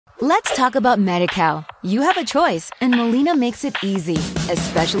Let's talk about Medi-Cal. You have a choice, and Molina makes it easy,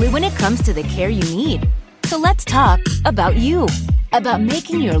 especially when it comes to the care you need. So let's talk about you, about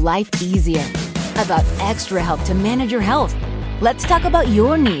making your life easier, about extra help to manage your health. Let's talk about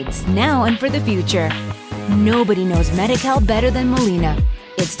your needs now and for the future. Nobody knows Medi-Cal better than Molina.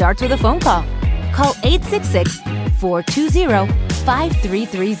 It starts with a phone call. Call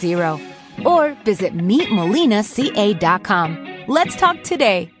 866-420-5330 or visit meetmolinaca.com. Let's talk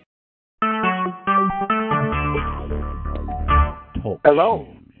today. Hello.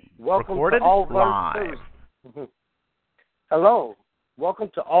 Welcome Recorded to Allverse live. Thursday. Hello.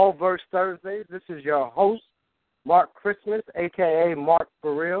 Welcome to Allverse Thursdays. This is your host, Mark Christmas, a.k.a. Mark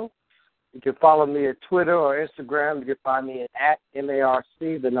For Real. You can follow me at Twitter or Instagram. You can find me at MARC,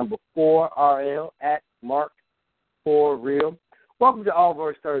 the number 4RL, at Mark For Real. Welcome to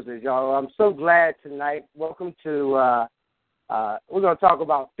Allverse Thursdays, y'all. I'm so glad tonight. Welcome to, we're going to talk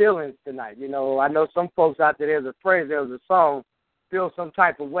about feelings tonight. You know, I know some folks out there, there's a phrase, there's a song, feel some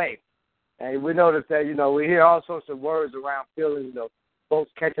type of way. And we notice that, you know, we hear all sorts of words around feelings, you know,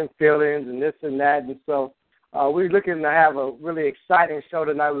 folks catching feelings and this and that. And so we're looking to have a really exciting show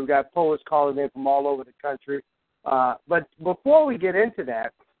tonight. We've got poets calling in from all over the country. But before we get into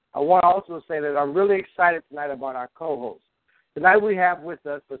that, I want to also say that I'm really excited tonight about our co-host. Tonight we have with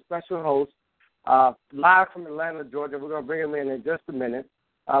us a special host, live from Atlanta, Georgia. We're going to bring him in just a minute.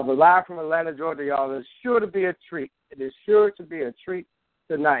 But live from Atlanta, Georgia, y'all, it's sure to be a treat. It is sure to be a treat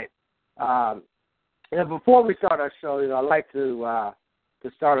tonight. And before we start our show, you know, I'd like to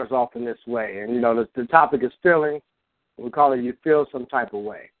start us off in this way. And, you know, the topic is feelings. We call it You Feel Some Type of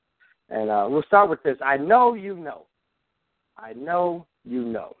Way. And we'll start with this. I know you know. I know you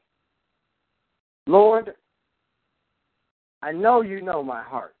know. Lord, I know you know my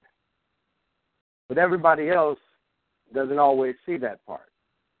heart. But everybody else doesn't always see that part.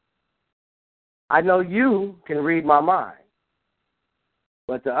 I know you can read my mind.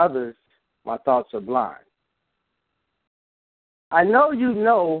 But to others, my thoughts are blind. I know you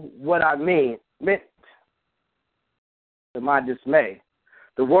know what I meant to my dismay.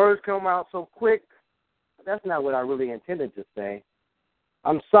 The words come out so quick, that's not what I really intended to say.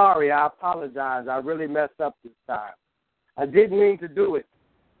 I'm sorry, I apologize, I really messed up this time. I didn't mean to do it.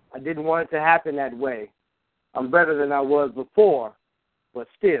 I didn't want it to happen that way. I'm better than I was before, but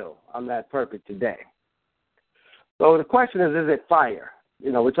still, I'm not perfect today. So the question is it fire?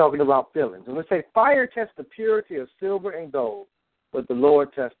 You know, we're talking about feelings. And we say fire tests the purity of silver and gold, but the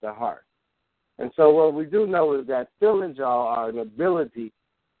Lord tests the heart. And so what we do know is that feelings, y'all, are an ability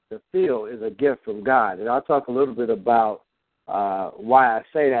to feel is a gift from God. And I'll talk a little bit about why I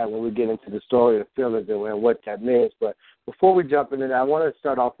say that when we get into the story of feelings and what that means. But before we jump into that, I want to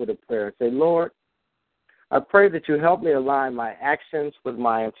start off with a prayer. Say, Lord, I pray that you help me align my actions with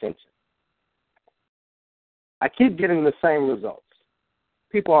my intentions. I keep getting the same results.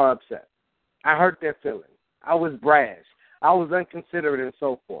 People are upset. I hurt their feelings. I was brash. I was inconsiderate and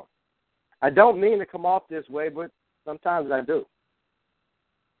so forth. I don't mean to come off this way, but sometimes I do.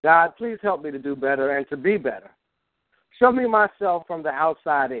 God, please help me to do better and to be better. Show me myself from the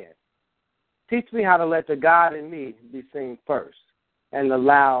outside in. Teach me how to let the God in me be seen first and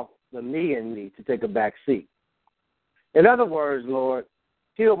allow the me in me to take a back seat. In other words, Lord,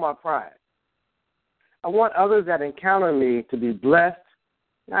 heal my pride. I want others that encounter me to be blessed,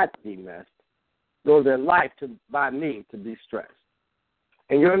 not to be messed, nor their life by me to be stressed.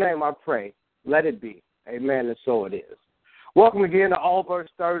 In your name I pray, let it be. Amen, and so it is. Welcome again to Allverse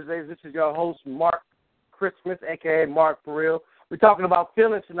Thursdays. This is your host, Mark Christmas, a.k.a. Mark For Real. We're talking about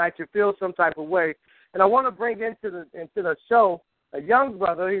feelings tonight. You feel some type of way. And I want to bring into the show a young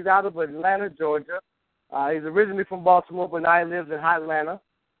brother. He's out of Atlanta, Georgia. He's originally from Baltimore, but now he lives in hot Atlanta.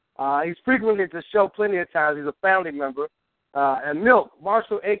 He's frequently at the show plenty of times. He's a family member. And Milk,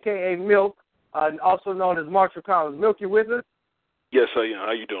 Marshall, a.k.a. Milk, also known as Marshall Collins. Milk, you with us? Yes, I am.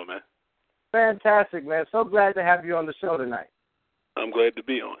 How you doing, man? Fantastic, man. So glad to have you on the show tonight. I'm glad to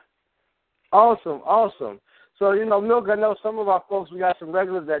be on. Awesome. So, you know, Milk, I know some of our folks, we got some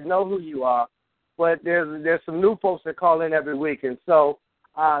regulars that know who you are, but there's some new folks that call in every week. And so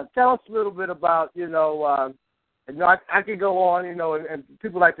tell us a little bit about, I could go on, and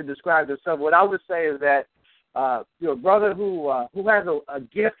people like to describe themselves. What I would say is that you're a brother who has a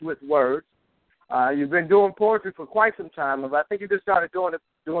gift with words. You've been doing poetry for quite some time, but I think you just started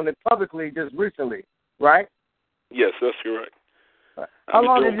doing it publicly just recently, right? Yes, that's correct. How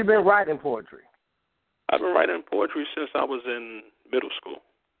long have you been writing poetry? I've been writing poetry since I was in middle school,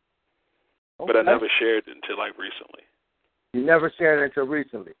 okay. But I never shared it until like recently. You never shared it until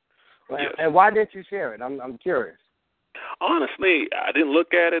recently. Yes. And why didn't you share it? I'm curious. Honestly, I didn't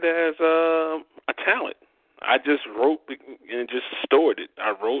look at it as a talent. I just wrote and just stored it.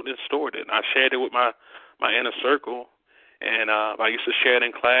 I wrote and stored it. I shared it with my inner circle, and I used to share it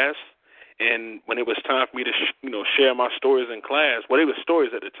in class. And when it was time for me to, share my stories in class, well, they were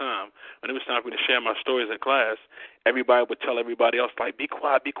stories at the time. When it was time for me to share my stories in class, everybody would tell everybody else, like, be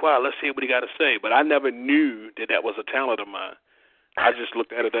quiet, let's hear what he got to say. But I never knew that was a talent of mine. I just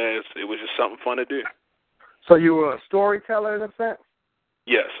looked at it as it was just something fun to do. So you were a storyteller in a sense?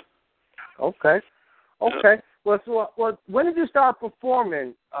 Yes. Okay. Yeah. Well, when did you start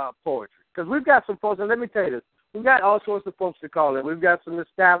performing poetry? Because we've got some folks, and let me tell you this, we've got all sorts of folks to call in. We've got some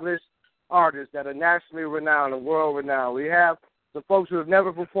established artists that are nationally renowned and world renowned. We have some folks who have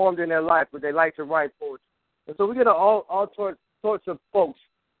never performed in their life, but they like to write poetry. And so we get all sorts of folks.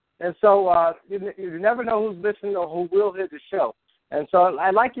 And so you never know who's listening or who will hear the show. And so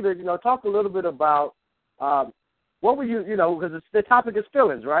I'd like you to, talk a little bit about what were you, because the topic is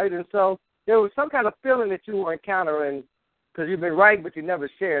feelings, right? And so there was some kind of feeling that you were encountering because you've been writing but you never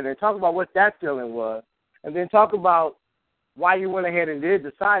shared. And talk about what that feeling was. And then talk about why you went ahead and did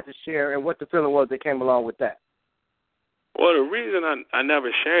decide to share and what the feeling was that came along with that. Well, the reason I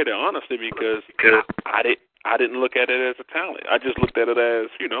never shared it, honestly, because I didn't look at it as a talent. I just looked at it as,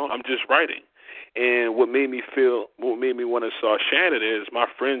 I'm just writing. And what made me want to start sharing it is my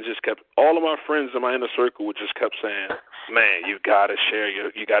friends all of my friends in my inner circle just kept saying, man, you gotta share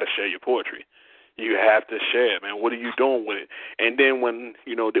your poetry. You have to share it, man. What are you doing with it? And then when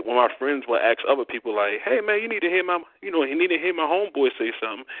my friends would ask other people, like, hey, man, you need to hear my homeboy say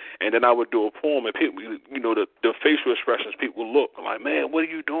something, and then I would do a poem, and people, the facial expressions, people would look like, man, what are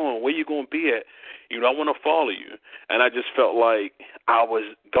you doing? Where you going to be at? I want to follow you. And I just felt like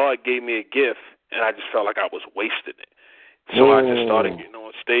God gave me a gift, and I just felt like I was wasting it. So I just started getting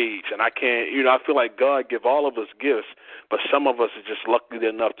on stage, and I can't, I feel like God give all of us gifts, but some of us are just lucky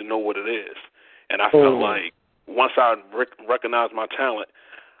enough to know what it is. And I felt like once I recognized my talent,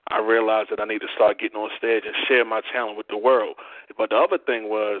 I realized that I need to start getting on stage and share my talent with the world. But the other thing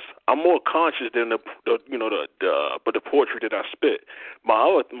was I'm more conscious than the poetry that I spit. My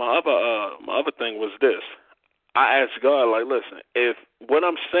other thing was this. I asked God, like, listen, if what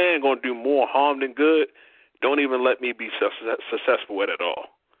I'm saying going to do more harm than good, don't even let me be successful at it all.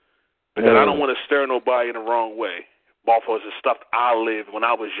 Because I don't want to stir nobody in the wrong way. Off of the stuff I lived when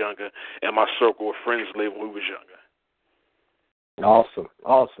I was younger and my circle of friends lived when we was younger. Awesome.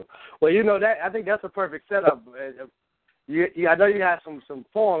 Well, that I think that's a perfect setup. I know you have some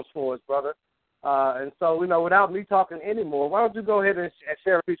poems for us, brother. And so, without me talking anymore, why don't you go ahead and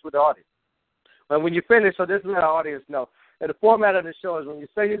share a piece with the audience? And when you finish, so this is what our audience know. And the format of the show is when you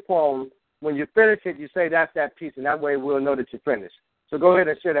say your poem, when you finish it, you say that's that piece, and that way we'll know that you're finished. So go ahead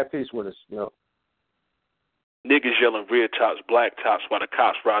and share that piece with us, Niggas yelling red tops, black tops while the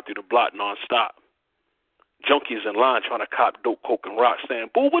cops ride through the block nonstop. Junkies in line trying to cop dope, coke, and rock saying,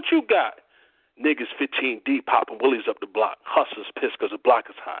 boo, what you got? Niggas 15 deep popping willies up the block. Hustlers pissed because the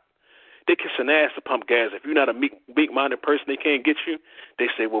block is hot. They kissing ass to pump gas. If you're not a meek-minded person, they can't get you. They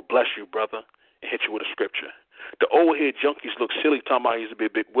say, well, bless you, brother, and hit you with a scripture. The old head junkies look silly talking about he's a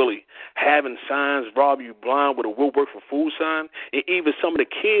big Willie. Having signs rob you blind with a will work for food sign. And even some of the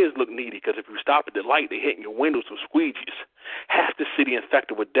kids look needy because if you stop at the light, they hitting your windows with squeegees. Half the city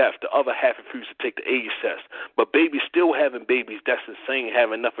infected with death. The other half refused to take the AIDS test. But babies still having babies. That's insane,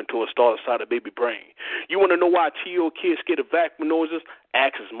 having nothing to install inside a baby brain. You want to know why T.O. kids scared of vacuum noises?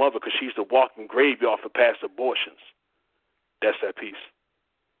 Ask his mother because she's the walking graveyard for past abortions. That's that piece.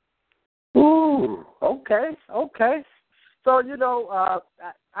 Ooh, okay. So,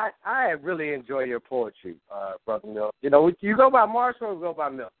 I really enjoy your poetry, Brother Milt. You go by Marshall or go by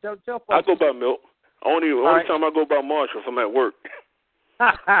Milt? Tell folks. I go by Milt. Only time I go by Marshall if I'm at work.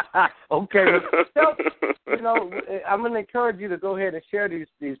 Okay. I'm going to encourage you to go ahead and share these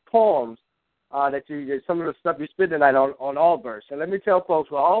poems some of the stuff you spit tonight on Allverse. And let me tell folks,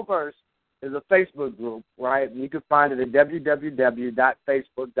 Allverse is a Facebook group, right? You can find it at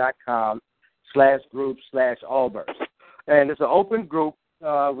www.facebook.com/group/Allverse. And it's an open group.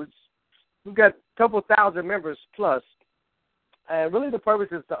 We've got a couple thousand members plus. And really the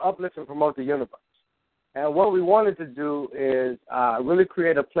purpose is to uplift and promote the universe. And what we wanted to do is really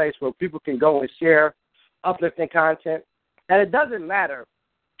create a place where people can go and share uplifting content. And it doesn't matter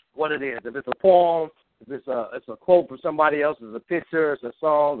what it is. If it's a poem, if it's a quote from somebody else, it's a picture, it's a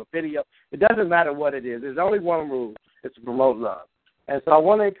song, a video. It doesn't matter what it is. There's only one rule. It's to promote love. And so I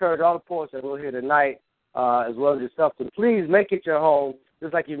want to encourage all the poets that we're here tonight, as well as yourself, to please make it your home,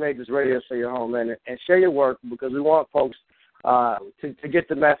 just like you made this radio show your home, and share your work, because we want folks to get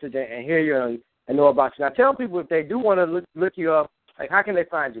the message and hear you and know about you. Now, tell people if they do want to look you up, like, how can they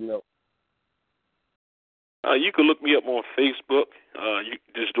find you, Milk? You can look me up on Facebook. You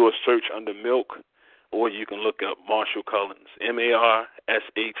can just do a search under Milk, or you can look up Marshall Cullins, Marshall,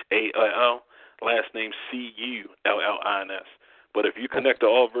 last name Cullins. But if you connect to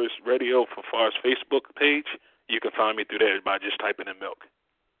Allverse Radio for far as Facebook page, you can find me through there by just typing in Milk.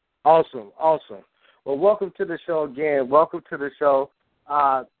 Awesome. Well, welcome to the show again. Welcome to the show.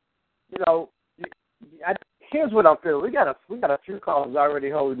 Here's what I'm feeling. We got a few calls already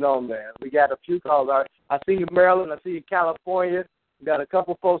holding on, man. We got a few calls already. I see you, Maryland. I see you, California. We got a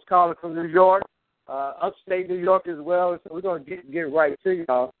couple folks calling from New York, upstate New York as well. So we're going to get right to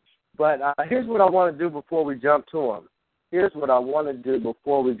y'all. But here's what I want to do before we jump to them.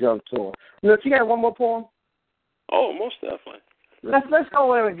 Look, you got one more poem? Oh, most definitely. Let's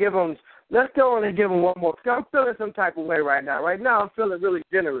go in and give them. Let's go in and give them one more. I'm feeling some type of way right now. Right now, I'm feeling really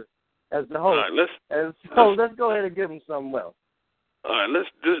generous as the host. All right, let's go ahead and give them something well. All right,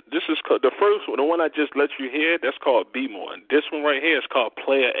 this is called, the first one, the one I just let you hear. That's called Be More. And this one right here is called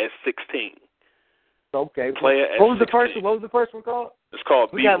Player at 16. Okay. Player at 16. What was the first one called? It's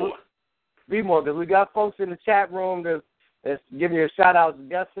called Be More. Be More, because we got folks in the chat room that's giving you a shout out.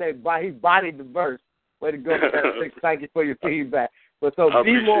 Just say he bodied the verse. Way to go. Thank you for your feedback. But so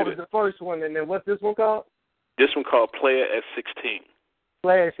Be More was the first one, and then what's this one called? This one called Player at 16.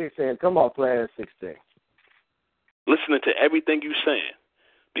 Player at 16. Come on, Player at 16. Listening to everything you're saying,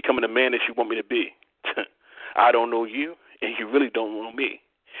 becoming the man that you want me to be. I don't know you, and you really don't know me.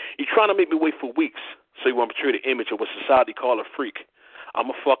 You're trying to make me wait for weeks, so you want to portray the image of what society call a freak. I'm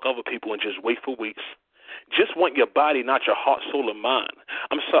going to fuck other people and just wait for weeks. Just want your body, not your heart, soul, or mind.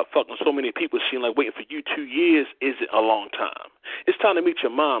 I'm stop fucking so many people. Seem like waiting for you 2 years isn't a long time. It's time to meet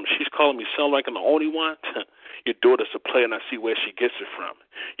your mom. She's calling me sound like I'm the only one. Your daughter's a player, and I see where she gets it from.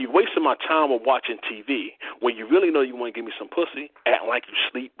 You wasting my time with watching TV when you really know you want to give me some pussy. Acting like you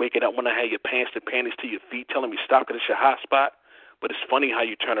sleep, waking up when I have your pants and panties to your feet, telling me stop because it's your hot spot. But it's funny how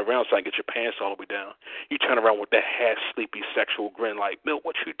you turn around so I get your pants all the way down. You turn around with that half-sleepy sexual grin like, Milt,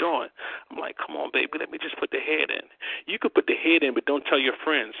 what you doing? I'm like, come on, baby, let me just put the head in. You could put the head in, but don't tell your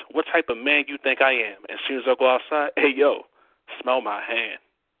friends what type of man you think I am. As soon as I go outside, hey, yo, smell my hand.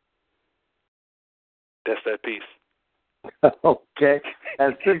 That's that piece. Okay.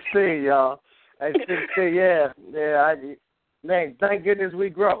 At 16, y'all. At 16, yeah. Man, thank goodness we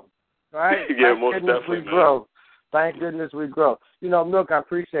grow. Right? Yeah, most definitely, man. Thank goodness we grow. You know, Milk, I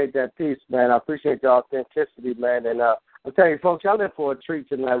appreciate that piece, man. I appreciate the authenticity, man. And I'm telling you, folks, y'all in for a treat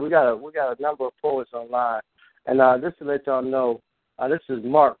tonight. We got a number of poets online. And just to let y'all know, this is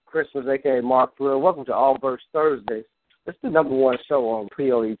Mark Christmas, a.k.a. Mark Frill. Welcome to Allverse Thursdays. It's the number one show on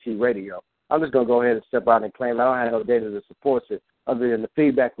P.O.E.T. radio. I'm just going to go ahead and step out and claim I don't have no data that supports it other than the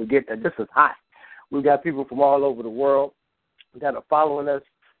feedback we get that this is hot. We've got people from all over the world that are following us,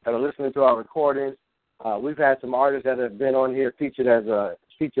 that are listening to our recordings. We've had some artists that have been on here featured as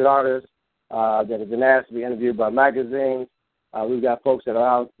featured artists that have been asked to be interviewed by magazines. We've got folks that are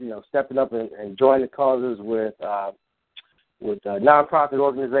out, stepping up and joining the causes with nonprofit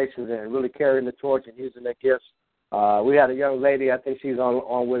organizations and really carrying the torch and using their gifts. We had a young lady, I think she's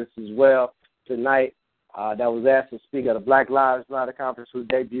on with us as well tonight, that was asked to speak at a Black Lives Matter conference who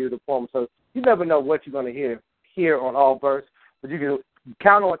debuted a poem. So you never know what you're going to hear here on Allverse, but you can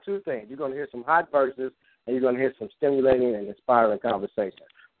count on two things. You're going to hear some hot verses, and you're going to hear some stimulating and inspiring conversation.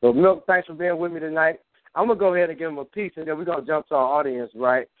 So, Milk, thanks for being with me tonight. I'm going to go ahead and give them a piece, and then we're going to jump to our audience,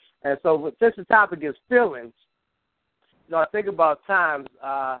 right? And so since the topic is feelings, I think about times,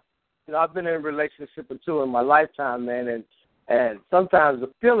 I've been in a relationship or two in my lifetime, man, and sometimes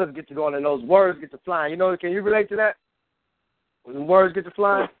the feelings get to going and those words get to flying. Can you relate to that? When the words get to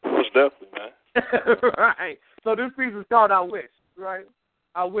flying? Most definitely, man. Right. So this piece is called I Wish, right?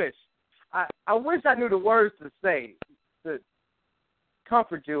 I wish. I wish I knew the words to say to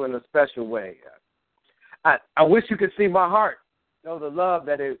comfort you in a special way. I wish you could see my heart, know the love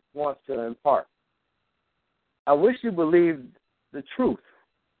that it wants to impart. I wish you believed the truth.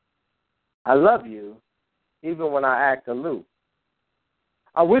 I love you even when I act aloof.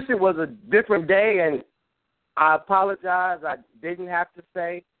 I wish it was a different day and I apologize. I didn't have to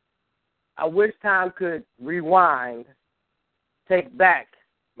say. I wish time could rewind, take back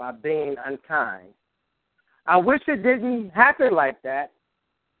my being unkind. I wish it didn't happen like that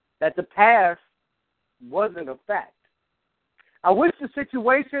the past wasn't a fact. I wish the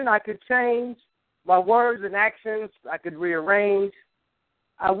situation I could change, my words and actions I could rearrange.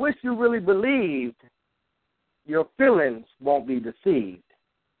 I wish you really believed your feelings won't be deceived.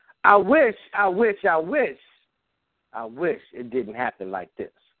 I wish it didn't happen like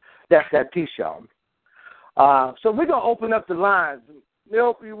this. That's that Peace, y'all. So we're gonna open up the lines.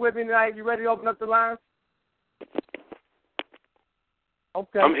 Milk, you with me tonight? You ready to open up the lines?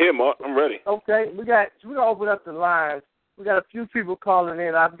 Okay. I'm here, Mark. I'm ready. Okay, we're gonna open up the lines. We got a few people calling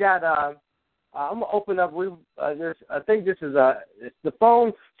in. I've got I'm gonna open up. I think this is it's the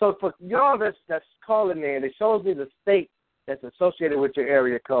phone. So for y'all that's calling in, it shows me the state that's associated with your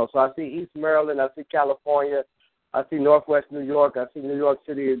area code. So I see East Maryland, I see California, I see Northwest New York, I see New York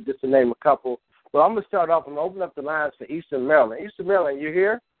City, just to name a couple. Well, I'm gonna start off and open up the lines for Eastern Maryland. Eastern Maryland, you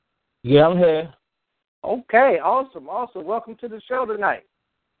here? Yeah, I'm here. Okay, awesome. Welcome to the show tonight.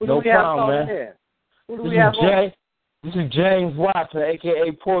 Who do No we have problem, calling man. in? Who do we have on? This is James Watson,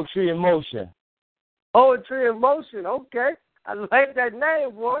 a.k.a. Poetry in Motion. Poetry in Motion, okay. I like that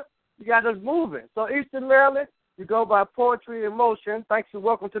name, boy. You got us moving. So Eastern Maryland, you go by Poetry in Motion. Thanks and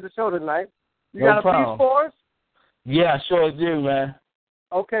welcome to the show tonight. You got a piece for us? Yeah, I sure do, man.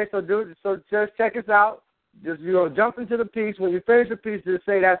 Okay, so just check us out. Just jump into the piece. When you finish the piece, just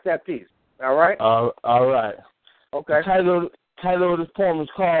say that's that piece. All right? All right. Okay. The title of this poem is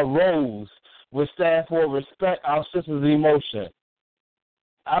called Rose, which stands for Respect Our Sister's Emotion.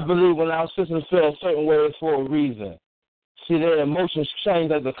 I believe when our sisters feel a certain way, it's for a reason. See, their emotions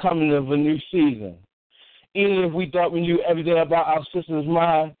change at the coming of a new season. Even if we thought we knew everything about our sister's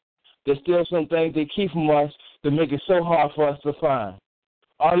mind, there's still some things they keep from us that make it so hard for us to find.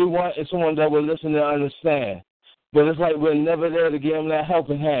 All we want is someone that will listen and understand. But it's like we're never there to give them that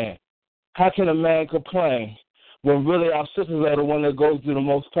helping hand. How can a man complain when really our sisters are the one that goes through the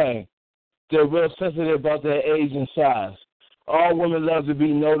most pain? They're real sensitive about their age and size. All women love to be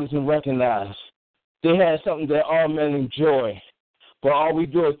noticed and recognized. They have something that all men enjoy. But all we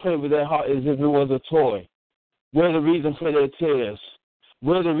do is play with their heart as if it was a toy. We're the reason for their tears.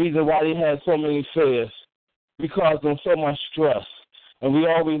 We're the reason why they have so many fears. We cause them so much stress. And we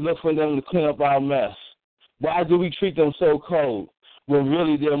always look for them to clean up our mess. Why do we treat them so cold when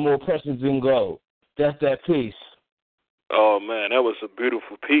really they're more precious than gold? That's that piece. Oh, man, that was a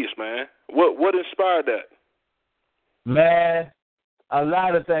beautiful piece, man. What inspired that? Man, a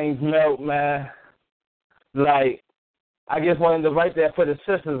lot of things melt, man. Like, I just wanted to write that for the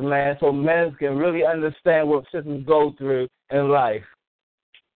sisters, man, so men can really understand what sisters go through in life.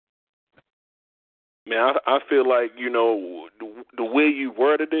 Man, I feel like, the way you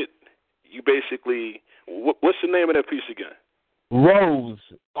worded it, you basically, what's the name of that piece again? Rose,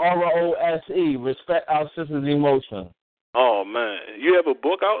 R-O-S-E, Respect Our Sister's Emotion. Oh, man. You have a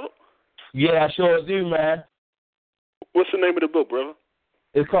book out? Yeah, I sure do, man. What's the name of the book, brother?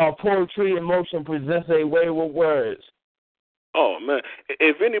 It's called Poetry in Motion Presents a Way with Words. Oh, man.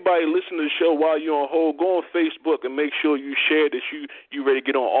 If anybody listen to the show while you're on hold, go on Facebook and make sure you share that you ready to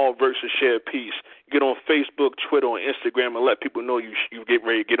get on Allverse and share a piece. Get on Facebook, Twitter, and Instagram and let people know you get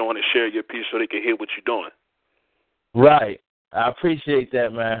ready to get on and share your piece so they can hear what you're doing. Right. I appreciate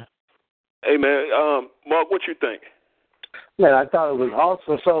that, man. Hey, man, Mark, what you think? Man, I thought it was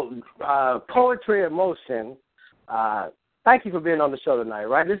awesome. So, Poetry in Motion, thank you for being on the show tonight,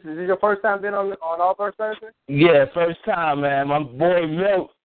 right? This is your first time being on Allverse Thursday? Yeah, first time, man. My boy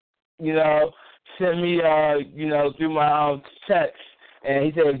Milk, sent me, through my text, and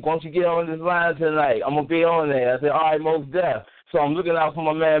he said, "Why don't you get on this line tonight? I'm gonna be on there." I said, "All right, most def." So I'm looking out for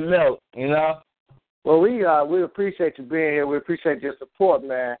my man Milk, Well, we appreciate you being here. We appreciate your support,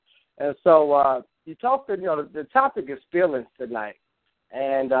 man. And so you talked to, the topic is feelings tonight,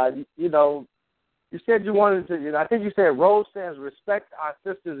 and you said you wanted to, I think you said Rose stands respect our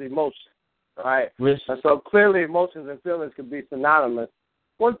sister's emotions, right? And so clearly emotions and feelings can be synonymous.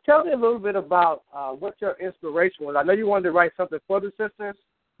 Well, tell me a little bit about what your inspiration was. I know you wanted to write something for the sisters,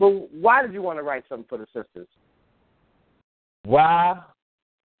 but why did you want to write something for the sisters? Why?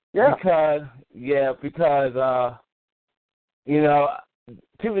 Yeah. Because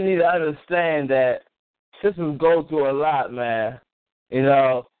people need to understand that sisters go through a lot, man.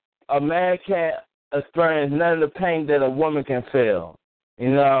 A man can't experience none of the pain that a woman can feel.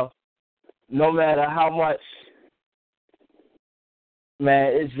 No matter how much,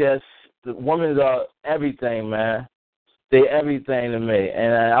 man, it's just, the women are everything, man. They everything to me.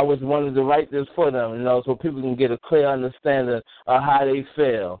 And I was wanted to write this for them, so people can get a clear understanding of how they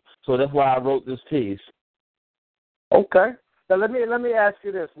feel. So that's why I wrote this piece. Okay. Now let me ask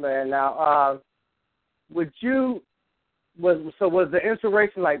you this, man. Now, was the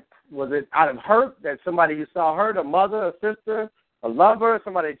inspiration was it out of hurt that somebody you saw hurt, a mother, a sister, a lover,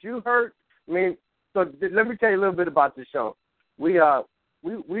 somebody that you hurt? I mean, so let me tell you a little bit about the show. The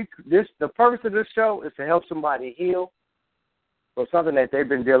purpose of this show is to help somebody heal from something that they've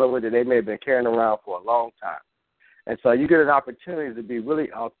been dealing with that they may have been carrying around for a long time. And so you get an opportunity to be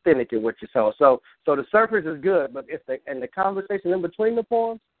really authentic in what you're saying. So the surface is good, but the conversation in between the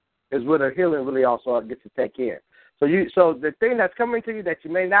poems is where the healing really also gets to take in. So the thing that's coming to you that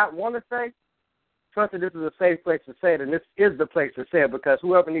you may not want to say, trust that this is a safe place to say it, and this is the place to say it, because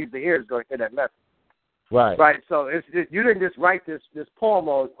whoever needs to hear it is going to hear that message. Right. Right. So you didn't just write this poem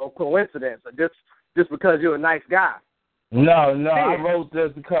on coincidence, or just because you're a nice guy. No, I wrote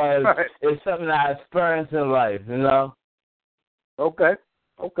this because it's something I experienced in life, you know? Okay.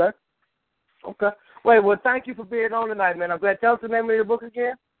 Wait, well, thank you for being on tonight, man. I'm glad. Tell us the name of your book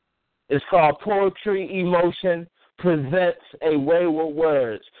again. It's called Poetry Emotion Presents a Way with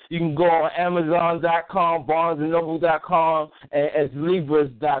Words. You can go on Amazon.com, BarnesandNoble.com, and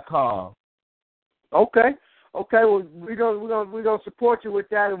Libras.com. Okay. Well, we're gonna support you with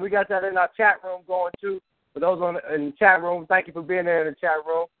that, and we got that in our chat room going too. For those in the chat room, thank you for being there in the chat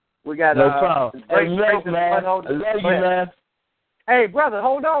room. We got no problem. Hey, man. I love you, man. Hey, brother,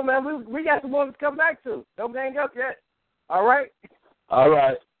 hold on, man. We got some more to come back to. Don't hang up yet. All right. All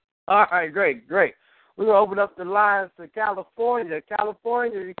right, great. We're gonna open up the lines to California.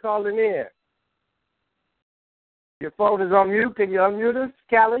 California, you calling in? Your phone is on mute. Can you unmute us,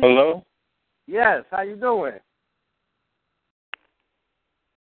 Cali? Hello? Yes, how you doing?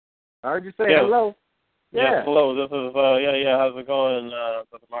 I heard you say hello. Yeah. Yes, hello. This is, how's it going,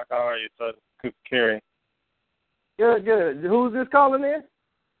 Brother Mark? How are you? So, Cooper Carey. Good. Who's this calling in?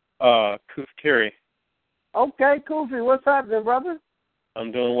 Cooper Carey. Okay, Koofy, what's happening, brother?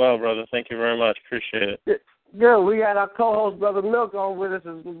 I'm doing well, brother. Thank you very much. Appreciate it. Good. We had our co-host, Brother Milk, on with us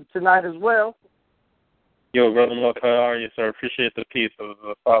tonight as well. Yo, Brother Milk, how are you, sir? Appreciate the piece of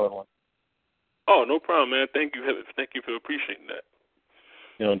the following. Oh, no problem, man. Thank you for appreciating that.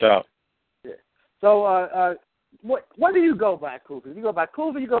 No doubt. Yeah. So, what do you go by, Koofy? You go by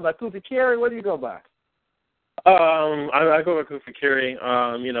Koofy? You go by Koofy Carey? What do you go by? I go by Koofy Carey. If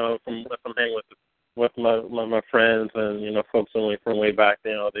I'm hanging with my friends and folks only from way back,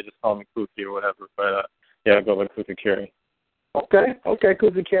 they just call me Koofy or whatever. But I go by Koofy Carey. Okay,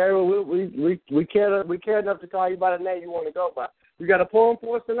 Koofy Carey. Well, we care enough to call you by the name you want to go by. You got a poem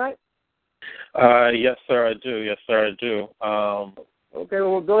for us tonight? Yes, sir, I do. Okay,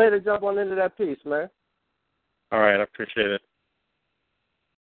 well, go ahead and jump on into that piece, man. All right, I appreciate it.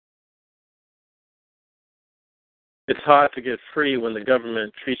 It's hard to get free when the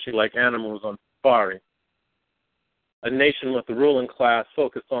government treats you like animals on safari. A nation with the ruling class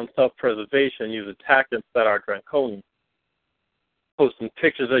focused on self-preservation uses tactics that are draconian. Posting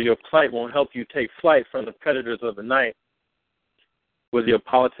pictures of your plight won't help you take flight from the predators of the night. Whether your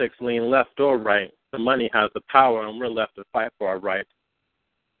politics lean left or right, the money has the power and we're left to fight for our rights.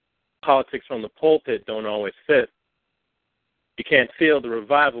 Politics from the pulpit don't always fit. You can't feel the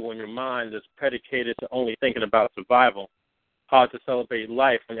revival when your mind is predicated to only thinking about survival. Hard to celebrate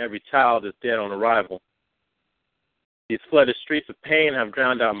life when every child is dead on arrival. These flooded streets of pain have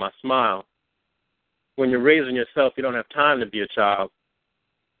drowned out my smile. When you're raising yourself, you don't have time to be a child.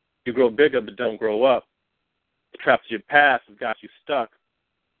 You grow bigger but don't grow up. The traps of your past have got you stuck.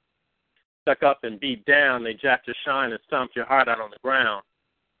 Stuck up and beat down, they jacked your shine and stomped your heart out on the ground.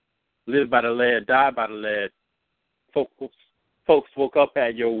 Live by the lead, die by the lead. Folks woke up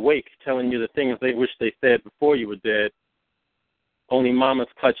at your wake telling you the things they wish they said before you were dead. Only mamas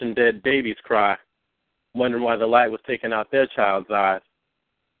clutching dead babies cry, wondering why the light was taking out their child's eyes.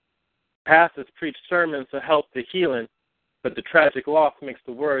 Pastors preach sermons to help the healing, but the tragic loss makes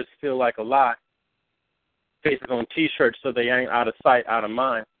the words feel like a lie. Faces on T-shirts so they ain't out of sight, out of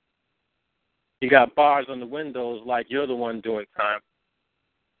mind. You got bars on the windows like you're the one doing time.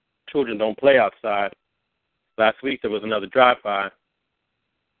 Children don't play outside. Last week there was another drive-by.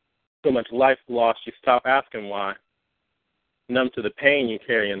 So much life lost you stop asking why. Numb to the pain you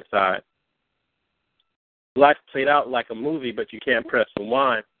carry inside. Life played out like a movie, but you can't press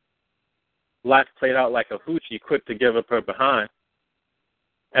rewind. Life played out like a hoochie, quick to give up her behind.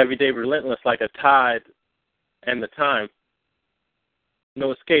 Every day relentless like a tide and the time.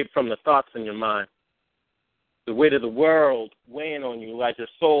 No escape from the thoughts in your mind. The weight of the world weighing on you like your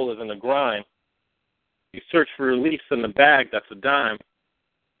soul is in a grind. You search for release in the bag that's a dime.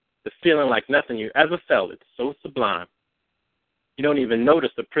 The feeling like nothing you ever felt, it's so sublime. You don't even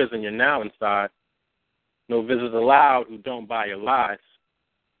notice the prison you're now inside. No visitors allowed who don't buy your lies.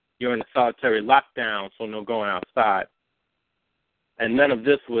 You're in a solitary lockdown, so no going outside. And none of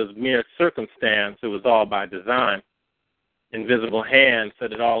this was mere circumstance, it was all by design. Invisible hands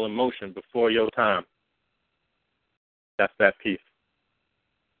set it all in motion before your time. That's that piece.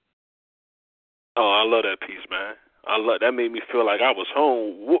 Oh, I love that piece, man. I love that. Made me feel like I was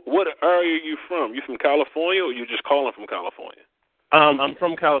home. What area are you from? You from California, or you just calling from California? I'm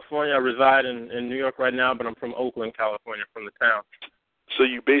from California. I reside in New York right now, but I'm from Oakland, California, from the town. So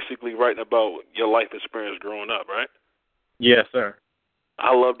you basically writing about your life experience growing up, right? Yes, sir.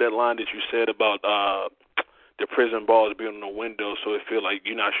 I love that line that you said about the prison bars being on the window, so it feel like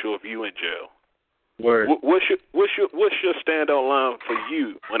you're not sure if you in jail. Word. What's your standout line for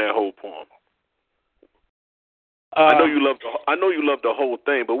you on that whole poem? I know you love the whole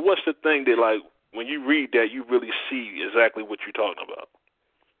thing, but what's the thing that, like, when you read that, you really see exactly what you're talking about?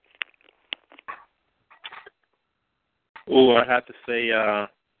 Oh, I have to say,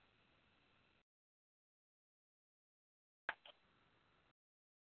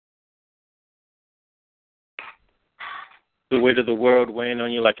 the weight of the world weighing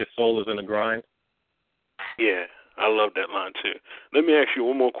on you like your soul is in a grind. Yeah, I love that line too. Let me ask you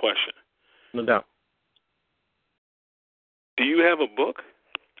one more question. No doubt. Do you have a book?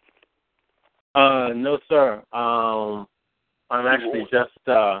 No, sir. I'm actually just,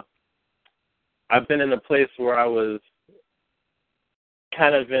 I've been in a place where I was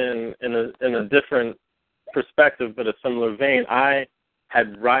kind of in a different perspective, but a similar vein. I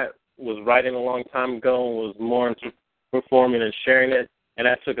was writing a long time ago and was more into performing and sharing it, and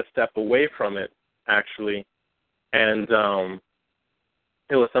I took a step away from it, actually. And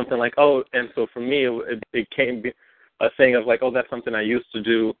it was something like, and so for me, it became a thing of like, that's something I used to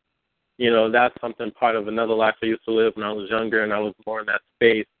do. That's something part of another life I used to live when I was younger, and I was more in that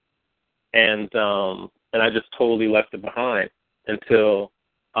space. And I just totally left it behind until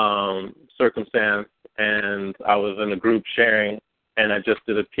circumstance, and I was in a group sharing, and I just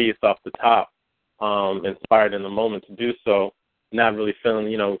did a piece off the top, inspired in the moment to do so, not really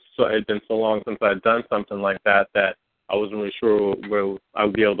feeling, so it had been so long since I'd done something like that I wasn't really sure where I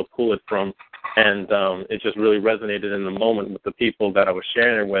would be able to pull it from. And it just really resonated in the moment with the people that I was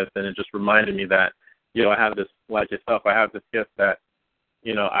sharing it with, and it just reminded me that, I have this, like yourself, I have this gift that,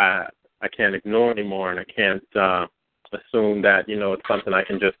 I can't ignore anymore, and I can't assume that, it's something I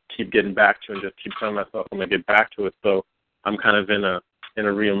can just keep getting back to and just keep telling myself I'm going to get back to it. So I'm kind of in a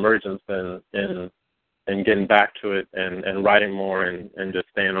reemergence and getting back to it and writing more and just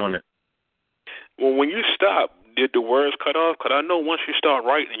staying on it. Well, when you stop, did the words cut off? Because I know once you start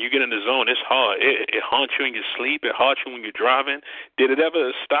writing and you get in the zone, it's hard. It haunts you in your sleep. It haunts you when you're driving. Did it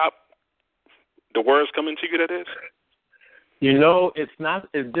ever stop, the words coming to you, that is? It's not.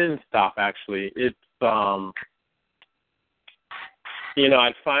 It didn't stop, actually. It's, I'd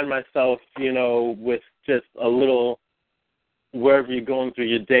find myself, with just a little, wherever you're going through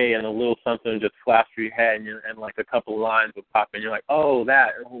your day, and a little something just flash through your head, and like a couple lines would pop in. You're like, tie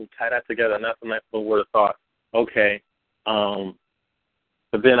that together, and that's a nice little word of thought. Okay.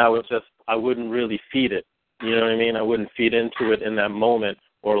 But then I wouldn't really feed it. You know what I mean? I wouldn't feed into it in that moment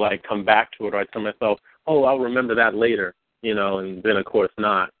or like come back to it, or I'd tell myself, I'll remember that later, and then of course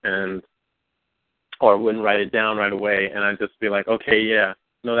not. Or I wouldn't write it down right away, and I'd just be like, okay, yeah,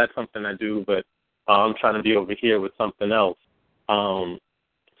 no, that's something I do, but I'm trying to be over here with something else.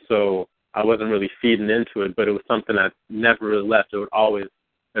 So I wasn't really feeding into it, but it was something that never really left. It'd always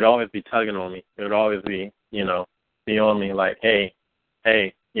be tugging on me. It would always be, be on me like, hey,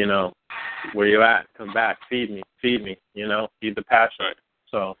 where you at? Come back, feed me, feed the passion. Right.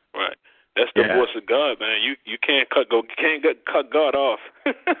 So right. That's the voice of God, man. You can't cut God off.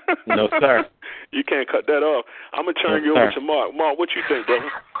 No, sir. You can't cut that off. I'm gonna turn you over to Mark. Mark, what you think, brother?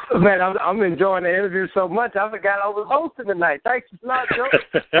 Man, I'm enjoying the interview so much. I forgot I was hosting tonight. Thanks a lot, Joe.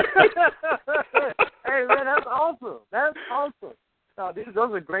 Hey, man, that's awesome. That's awesome. No,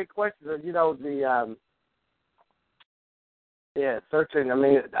 those are great questions. Searching. I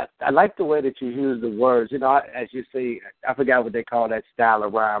mean, I like the way that you use the words. As you see, I forgot what they call that style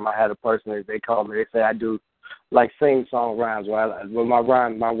of rhyme. I had a person that they say I do like sing-song rhymes, where my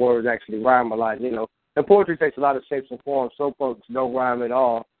words actually rhyme a lot. And poetry takes a lot of shapes and forms. Some folks don't rhyme at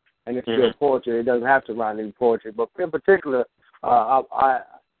all, and it's still poetry. It doesn't have to rhyme in poetry. But in particular, I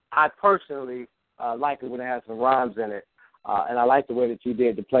personally like it when it has some rhymes in it. And I like the way that you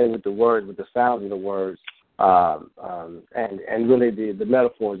did to play with the words, with the sounds of the words. And really the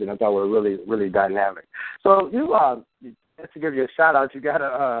metaphors that I thought were really, really dynamic. So just to give you a shout out, you got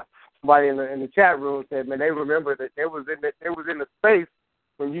somebody in the chat room said, man, they remember that they was in the space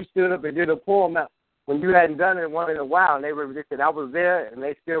when you stood up and did a poem out when you hadn't done one in a while, and they said I was there and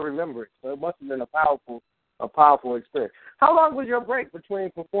they still remember it. So it must have been a powerful experience. How long was your break between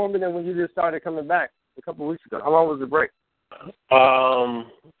performing and when you just started coming back a couple of weeks ago? How long was the break?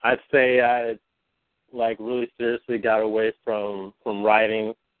 I'd say I really seriously got away from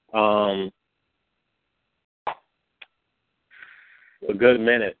writing a good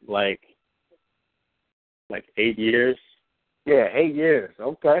minute, like 8 years. Yeah, 8 years.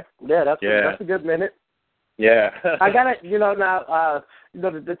 Okay. Yeah, that's a good minute. Yeah. I got it. Now,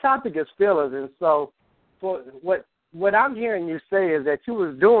 the topic is feelings, and so for what I'm hearing you say is that you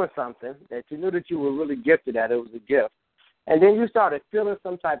was doing something that you knew that you were really gifted at. It was a gift, and then you started feeling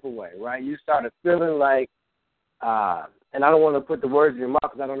some type of way, right? You started feeling like, and I don't want to put the words in your mouth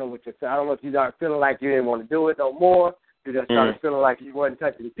because I don't know what you're saying. I don't know if you started feeling like you didn't want to do it no more. You just started feeling like you wasn't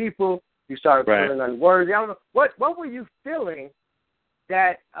touching people. You started feeling unworthy. I don't know what were you feeling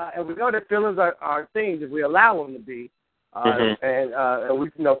that, and we know that feelings are things if we allow them to be, and we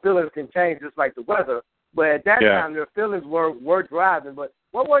feelings can change just like the weather. But at that time, your feelings were driving. But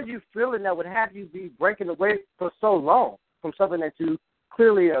what were you feeling that would have you be breaking away for so long from something that you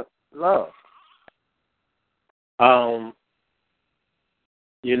clearly love?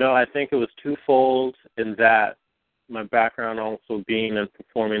 I think it was twofold in that my background also being in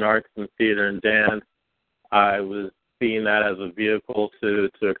performing arts and theater and dance, I was seeing that as a vehicle to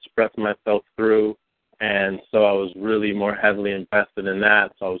express myself through, and so I was really more heavily invested in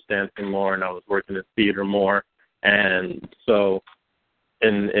that. So I was dancing more and I was working in theater more, and so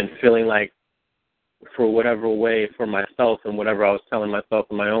in feeling like for whatever way for myself and whatever I was telling myself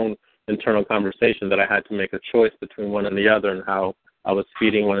in my own internal conversation that I had to make a choice between one and the other and how I was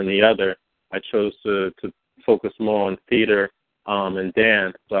feeding one and the other, I chose to focus more on theater and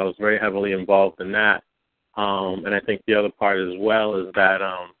dance. So I was very heavily involved in that. And I think the other part as well is that,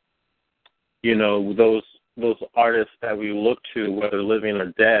 those artists that we look to, whether living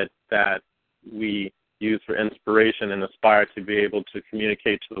or dead, that we use for inspiration and aspire to be able to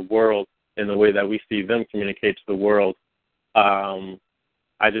communicate to the world in the way that we see them communicate to the world.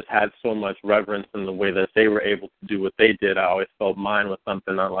 I just had so much reverence in the way that they were able to do what they did. I always felt mine was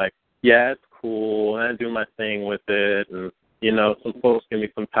something I'm like, yeah, it's cool, and I do my thing with it, and, some folks give me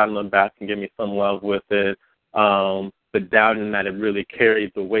some pat on the back and give me some love with it, but doubting that it really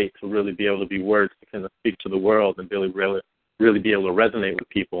carried the weight to really be able to be words to kind of speak to the world and really be able to resonate with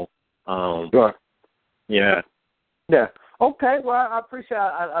people. Sure. Yeah. Yeah. Okay. Well, I appreciate.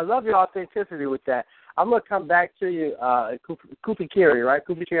 I love your authenticity with that. I'm gonna come back to you, Kupi Kiri, right?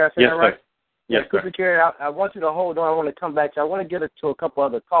 Kupi Kiri, I said that right? Yes, Kupi Kiri. I want you to hold on. I want to come back to you. I want to get it to a couple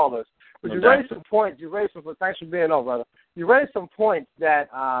other callers. But you raised some points. Thanks for being on, brother. You raised some points that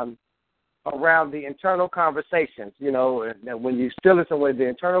around the internal conversations, and when you still listen with the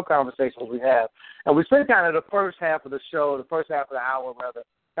internal conversations we have. And we spent kind of the first half of the show, the first half of the hour, rather,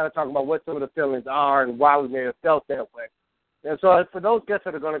 kind of talking about what some of the feelings are and why we may have felt that way. And so for those guests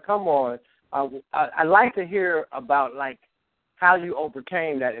that are going to come on, I'd like to hear about, like, how you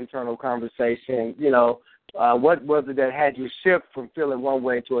overcame that internal conversation. What was it that had you shift from feeling one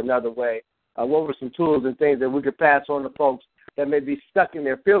way to another way? What were some tools and things that we could pass on to folks that may be stuck in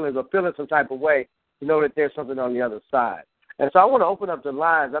their feelings or feeling some type of way to know that there's something on the other side? And so I want to open up the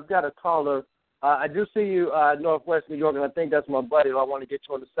lines. I've got a caller. I do see you, Northwest New York, and I think that's my buddy who I want to get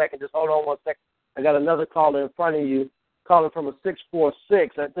to in a second. Just hold on one second. I got another caller in front of you, calling from a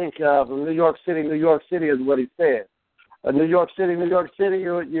 646. I think from New York City is what he said. New York City,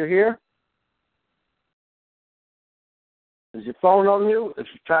 you're here? Is your phone on mute? If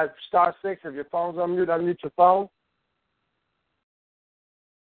you try *6, if your phone's on mute, unmute your phone.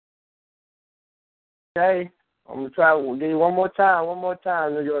 Okay. I'm going to try. We'll give you one more time,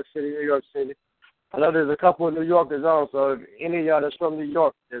 New York City. I know there's a couple of New Yorkers on, so if any of y'all that's from New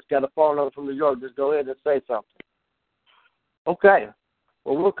York that's got a phone number from New York, just go ahead and say something. Okay.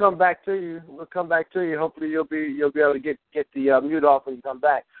 Well, we'll come back to you. Hopefully you'll be able to get the mute off when you come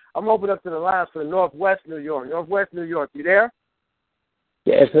back. I'm open up to the lines for the Northwest New York. You there?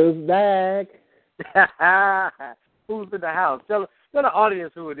 Guess who's back? Who's in the house? Tell the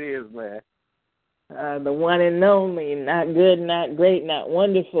audience who it is, man. The one and only, not good, not great, not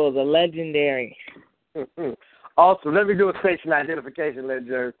wonderful, the legendary. Awesome. Let me do a station identification,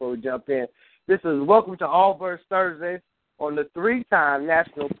 legendary, before we jump in. This is Welcome to Allverse Thursdays on the 3-time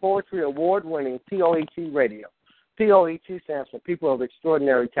National Poetry Award-winning P.O.E.T. Radio. P.O.E.T. stands for People of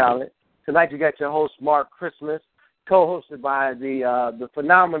Extraordinary Talent. Tonight you got your host, Mark Christmas, co-hosted by the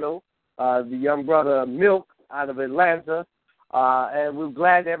phenomenal, the young brother Milk out of Atlanta. And we're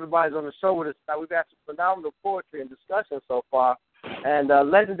glad that everybody's on the show with us tonight. We've had some phenomenal poetry and discussion so far. And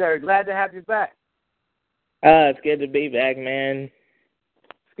legendary, glad to have you back. It's good to be back, man.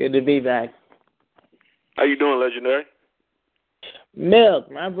 It's good to be back. How you doing, legendary? Milk,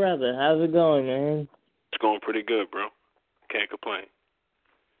 my brother, how's it going, man? It's going pretty good, bro. Can't complain.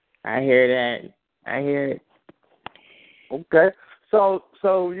 I hear that. I hear it. Okay. So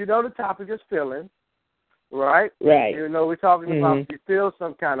the topic is feeling. right? Right. You know, we're talking about if you feel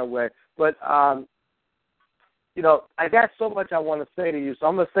some kind of way. But, you know, I got so much I want to say to you, so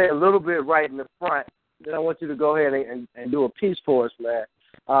I'm going to say a little bit right in the front. Then I want you to go ahead and do a piece for us, man.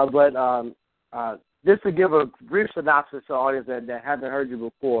 But just to give a brief synopsis to the audience that haven't heard you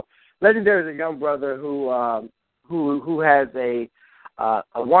before, Legendary is a young brother who has a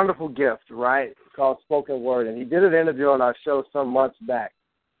wonderful gift, right, called spoken word. And he did an interview on our show some months back,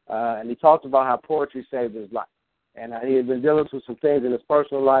 and he talked about how poetry saved his life. And he had been dealing with some things in his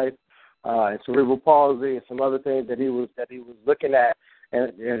personal life, and cerebral palsy and some other things that he was looking at,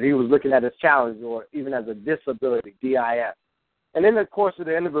 and he was looking at as challenge or even as a disability, DIS. And in the course of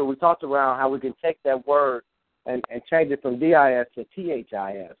the interview, we talked around how we can take that word and change it from DIS to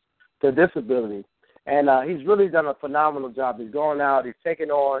THIS, to disability. And he's really done a phenomenal job. He's going out, he's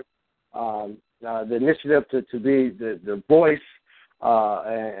taking on the initiative to be the voice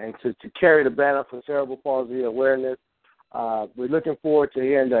and to carry the banner for cerebral palsy awareness. We're looking forward to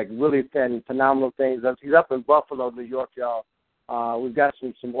hearing like really phenomenal things. He's up in Buffalo, New York, y'all. We've got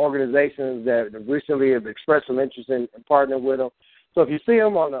some organizations that recently have expressed some interest in partnering with him. So if you see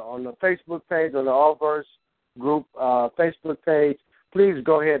him on the Facebook page, on the Allverse group Facebook page, please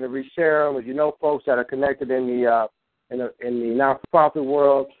go ahead and reshare them. If you know folks that are connected in the non-for-profit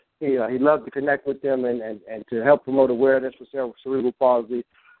world, he'd love to connect with them and to help promote awareness for cerebral palsy.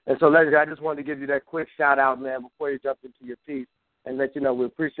 And so, Leslie, I just wanted to give you that quick shout-out, man, before you jump into your piece and let you know we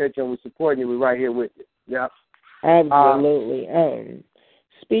appreciate you and we're supporting you. We're right here with you. Yeah. Absolutely.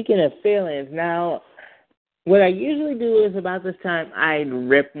 Speaking of feelings, now, what I usually do is about this time I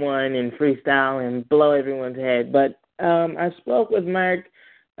rip one and freestyle and blow everyone's head. But I spoke with Milk,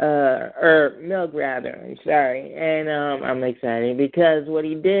 I'm sorry, and I'm excited because what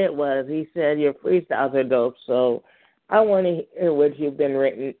he did was he said your freestyles are dope, so I want to hear what you've been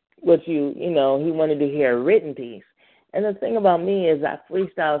written, he wanted to hear a written piece. And the thing about me is I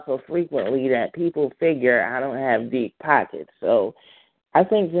freestyle so frequently that people figure I don't have deep pockets. So I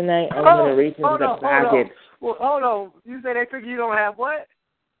think tonight I'm going to reach into the pockets. Well, hold on. You say they figure you don't have what?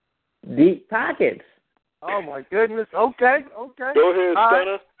 Deep pockets. Oh, my goodness. Okay. Go ahead,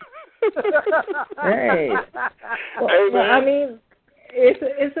 Stunner. Hey. Well, I mean,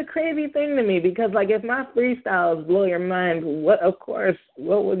 it's a crazy thing to me because, like, if my freestyles blow your mind, what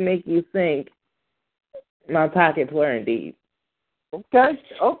would make you think my pockets weren't deep? Okay.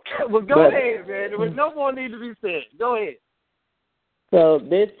 Well, go ahead, man. There was no more need to be said. Go ahead. So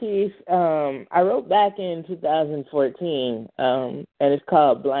this piece, I wrote back in 2014, and it's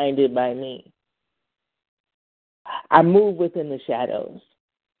called Blinded by Me. I move within the shadows.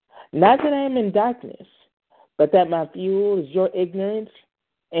 Not that I am in darkness, but that my fuel is your ignorance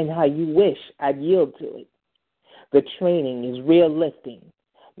and how you wish I'd yield to it. The training is real lifting,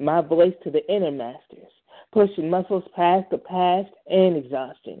 my voice to the inner masters, pushing muscles past the past and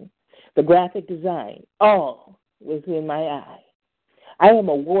exhaustion. The graphic design, all within my eye. I am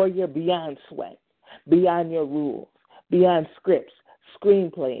a warrior beyond sweat, beyond your rules, beyond scripts,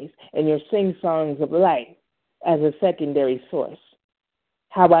 screenplays, and your sing-songs of life as a secondary source.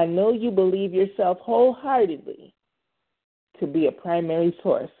 How I know you believe yourself wholeheartedly to be a primary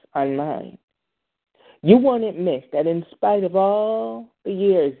source on mine. You won't admit that in spite of all the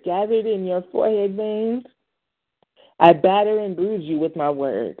years gathered in your forehead veins, I batter and bruise you with my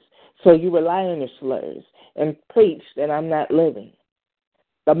words, so you rely on your slurs and preach that I'm not living.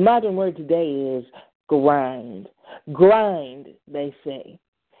 The modern word today is grind. Grind, they say.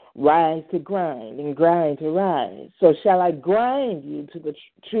 Rise to grind and grind to rise. So shall I grind you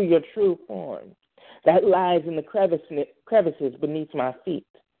to your true form that lies in the crevices beneath my feet.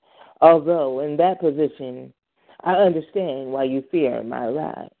 Although in that position, I understand why you fear my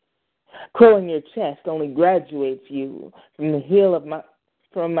rise. Crowing your chest only graduates you from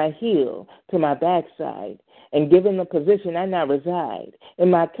my heel to my backside, and given the position I now reside in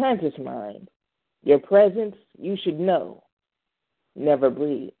my conscious mind, your presence, you should know, never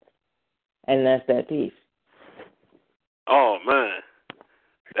breathe. And that's that piece. Oh man,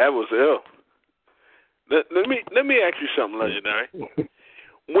 that was ill. Let me ask you something, Legendary.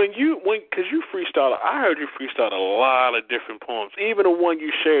 Because you freestyle, I heard you freestyle a lot of different poems. Even the one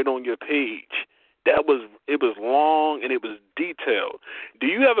you shared on your page, it was long and it was detailed. Do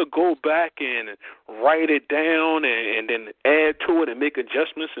you ever go back and write it down and then add to it and make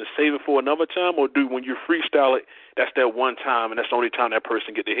adjustments and save it for another time, or do when you freestyle it, that's that one time and that's the only time that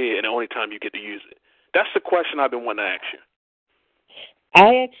person get to hear it and the only time you get to use it? That's the question I've been wanting to ask you.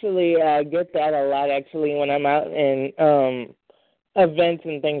 I actually get that a lot, actually, when I'm out in events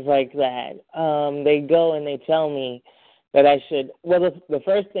and things like that. They go and they tell me, that I should, well, the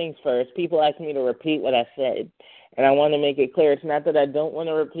first things first, people ask me to repeat what I said, and I want to make it clear. It's not that I don't want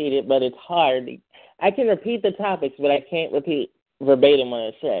to repeat it, but it's hard. I can repeat the topics, but I can't repeat verbatim what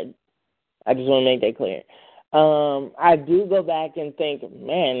I said. I just want to make that clear. I do go back and think,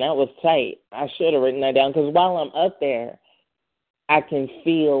 man, that was tight. I should have written that down, because while I'm up there, I can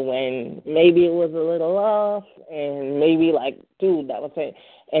feel when maybe it was a little off, and maybe like, dude, that was it.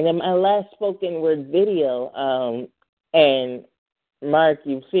 And in my last spoken word video, and Mark,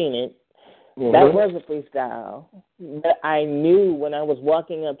 you've seen it, that was a freestyle. But I knew when I was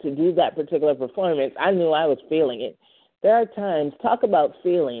walking up to do that particular performance, I knew I was feeling it. There are times, talk about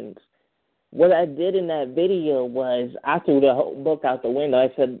feelings. What I did in that video was I threw the whole book out the window.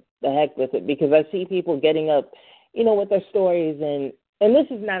 I said, the heck with it, because I see people getting up, you know, with their stories, and this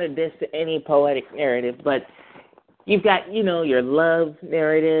is not a diss to any poetic narrative, but you've got, you know, your love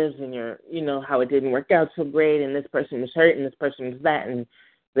narratives and your, you know, how it didn't work out so great, and this person was hurt, and this person was that, and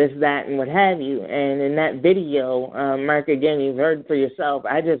this, that, and what have you. And in that video, Mark, again, you've heard for yourself,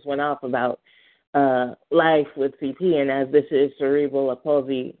 I just went off about life with CP, and as this is Cerebral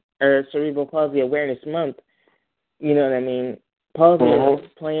Palsy Awareness Month, you know what I mean? Palsy is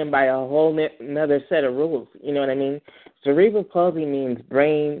playing by a whole another set of rules, you know what I mean? Cerebral palsy means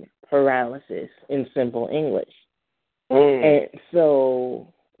brain paralysis in simple English. And so,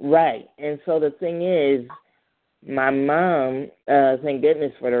 right. And so the thing is, my mom, thank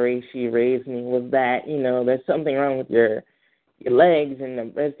goodness for the way she raised me, was that, you know, there's something wrong with your legs and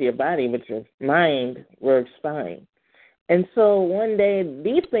the rest of your body, but your mind works fine. And so one day,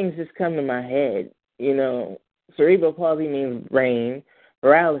 these things just come to my head, you know. Cerebral palsy means brain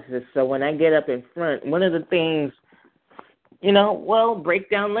paralysis. So when I get up in front, one of the things, you know, well,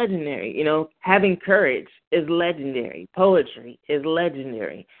 breakdown legendary. You know, having courage is legendary. Poetry is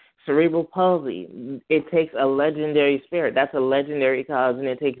legendary. Cerebral palsy, it takes a legendary spirit. That's a legendary cause, and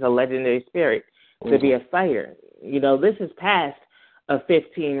it takes a legendary spirit to be a fighter. You know, this is past a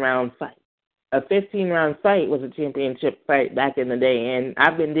 15-round fight. A 15-round fight was a championship fight back in the day, and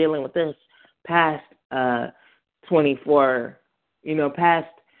I've been dealing with this past 24, you know, past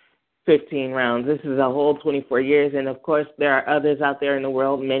 15 rounds. This is a whole 24 years, and of course there are others out there in the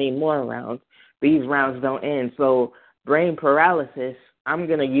world, many more rounds. These rounds don't end. So brain paralysis, I'm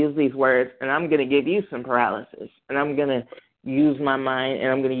going to use these words, and I'm going to give you some paralysis, and I'm going to use my mind, and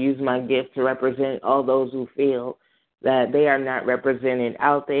I'm going to use my gift to represent all those who feel that they are not represented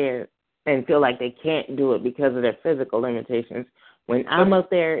out there and feel like they can't do it because of their physical limitations. When I'm up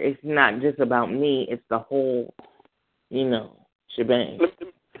there, it's not just about me, it's the whole, you know, shebang.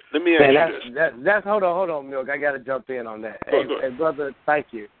 Let me ask you this. That's hold on, Milk. I got to jump in on that. Hey, brother, thank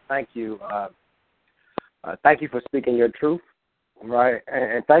you. Thank you for speaking your truth, right?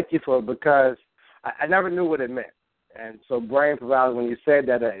 And thank you because I never knew what it meant. And so brain paralysis, when you said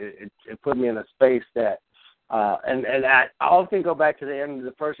that, it put me in a space that, and I often go back to the end of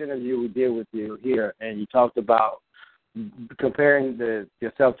the first interview we did with you here, and you talked about comparing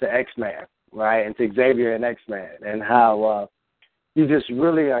yourself to X-Man, right, and to Xavier and X-Man, and how you just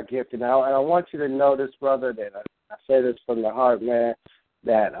really are gifted. And I want you to know this, brother, that I say this from the heart, man,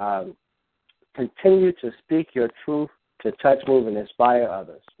 that continue to speak your truth, to touch, move, and inspire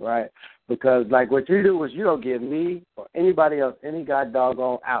others, right? Because, like, what you do is you don't give me or anybody else any god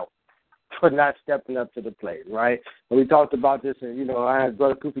doggone out for not stepping up to the plate, right? And we talked about this, and, you know, I had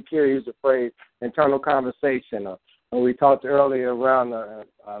Brother Cooper Kerry, who's afraid, internal conversation. And we talked earlier around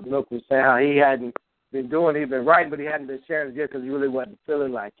Milk was saying how he hadn't been doing, he'd been writing, but he hadn't been sharing it yet because he really wasn't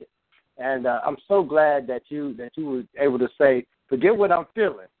feeling like it. And I'm so glad that you were able to say, forget what I'm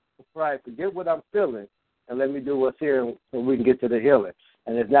feeling, right? Forget what I'm feeling, and let me do what's here so we can get to the healing.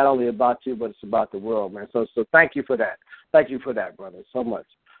 And it's not only about you, but it's about the world, man. So thank you for that. Thank you for that, brother, so much.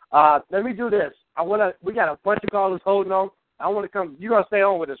 Let me do this. We got a bunch of callers holding on. I want to come. You're going to stay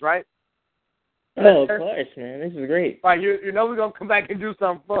on with us, right? Oh, of course, man. This is great. All right, you know we're going to come back and do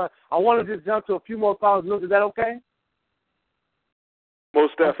something fun. I want to just jump to a few more callers. Look, is that okay?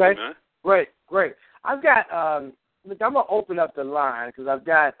 Most definitely, okay. Man. Great. I've got, look, I'm going to open up the line because I've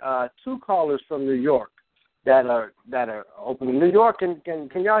got two callers from New York that are open. New York, can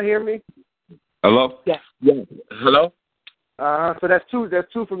y'all hear me? Hello? Yes. Hello? So that's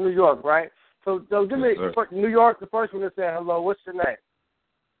two from New York, right? So give me New York, the first one that said hello. What's your name?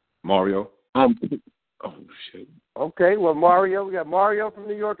 Mario. Oh, shit. Okay, well, Mario. We got Mario from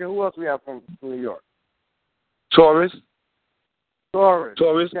New York, and who else we have from New York? Taurus.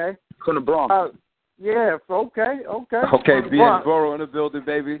 Okay. From the Bronx. Yeah, okay. Okay, BX in the building,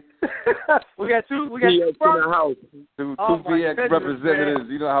 baby. we got two in the house. Two BX representatives. Man.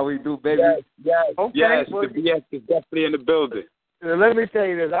 You know how we do, baby. Yes. Okay. Yes, well, the BX is definitely in the building. Let me tell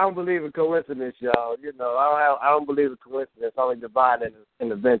you this. I don't believe in coincidence, y'all. You know, I don't believe in coincidence. Only divine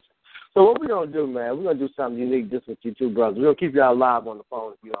intervention. So what we're going to do, man, we're going to do something unique just with you two brothers. We're going to keep y'all live on the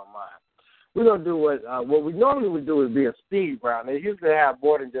phone if you don't mind. We're going to do what we normally would do is be a speed round. They usually have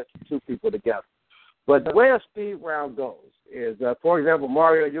more than just two people together. But the way a speed round goes is, for example,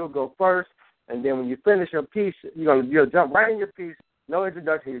 Mario, you'll go first, and then when you finish your piece, you'll jump right in your piece. No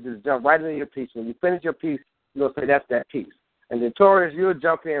introduction. You just jump right into your piece. When you finish your piece, you'll say that's that piece. And then Torius, you'll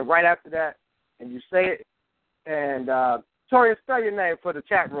jump in right after that, and you say it. And Torius, spell your name for the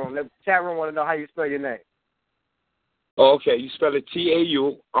chat room. The chat room want to know how you spell your name. Okay, you spell it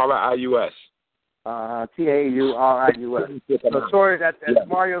Taurius. Taurius. So Torius, as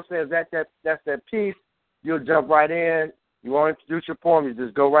Mario says, that's that piece. You'll jump right in. You want to introduce your poem, you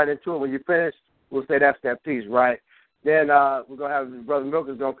just go right into it. When you finish, we'll say that's that piece, right? Then we're going to have Brother Milk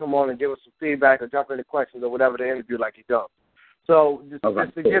is going to come on and give us some feedback or jump into questions or whatever the interview like he does. So just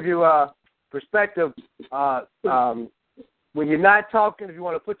to give you a perspective, when you're not talking, if you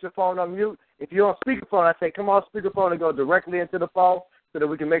want to put your phone on mute, if you're on speakerphone, I say come on speakerphone and go directly into the phone so that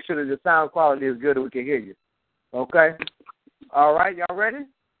we can make sure that the sound quality is good and we can hear you. Okay? All right, y'all ready?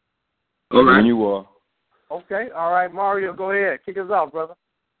 All right. You are. Okay, all right, Mario, go ahead. Kick us off, brother.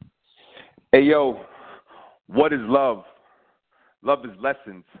 Hey, yo, what is love? Love is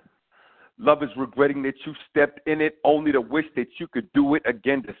lessons. Love is regretting that you stepped in it only to wish that you could do it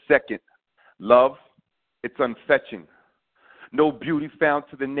again the second. Love, it's unfetching. No beauty found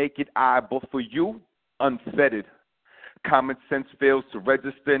to the naked eye, but for you, unfettered. Common sense fails to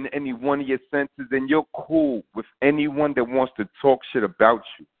register in any one of your senses, and you're cool with anyone that wants to talk shit about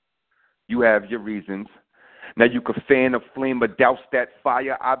you. You have your reasons. Now you can fan a flame or douse that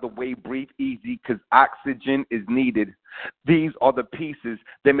fire. Either way, breathe easy, because oxygen is needed. These are the pieces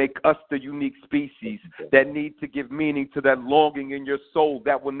that make us the unique species that need to give meaning to that longing in your soul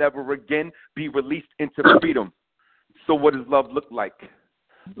that will never again be released into freedom. So what does love look like?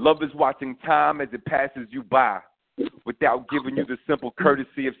 Love is watching time as it passes you by without giving you the simple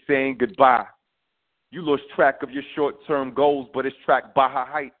courtesy of saying goodbye. You lost track of your short-term goals, but it's tracked by her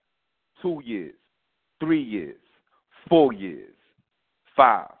height. 2 years. 3 years, 4 years,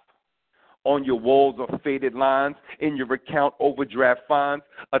 5. On your walls are faded lines. In your account, overdraft fines.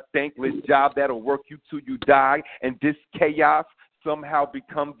 A thankless job that'll work you till you die. And this chaos somehow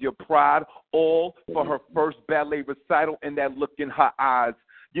becomes your pride. All for her first ballet recital and that look in her eyes.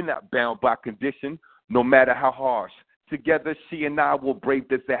 You're not bound by condition, no matter how harsh. Together, she and I will brave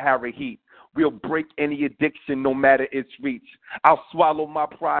the Sahara heat. We'll break any addiction, no matter its reach. I'll swallow my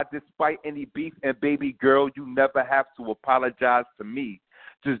pride despite any beef. And baby girl, you never have to apologize to me.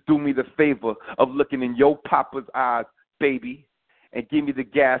 Just do me the favor of looking in your papa's eyes, baby, and give me the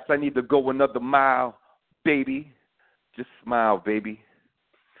gas. I need to go another mile, baby. Just smile, baby.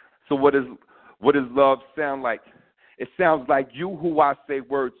 So what does love sound like? It sounds like you who I say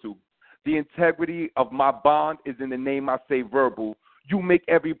word to. The integrity of my bond is in the name I say verbal. You make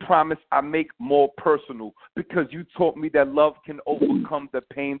every promise I make more personal because you taught me that love can overcome the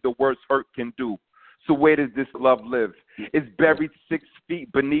pain the worst hurt can do. So where does this love live? It's buried 6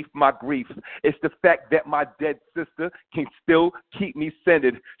 feet beneath my grief. It's the fact that my dead sister can still keep me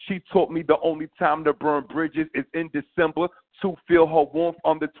centered. She taught me the only time to burn bridges is in December, to feel her warmth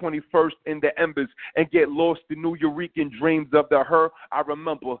on the 21st in the embers and get lost in New Eurekan dreams of the her I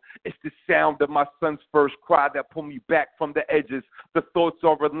remember. It's the sound of my son's first cry that pulled me back from the edges. The thoughts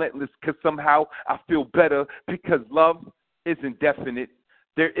are relentless because somehow I feel better because love isn't definite.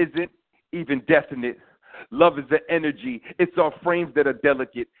 There isn't even definite. Love is the energy. It's our frames that are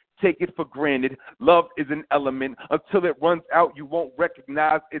delicate. Take it for granted. Love is an element. Until it runs out, you won't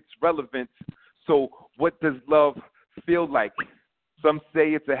recognize its relevance. So what does love feel like? Some say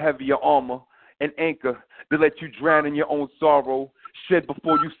it's a heavier armor, an anchor to let you drown in your own sorrow. Shed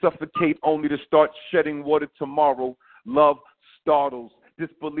before you suffocate, only to start shedding water tomorrow. Love startles.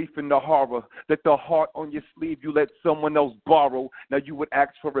 Disbelief in the horror that the heart on your sleeve you let someone else borrow. Now you would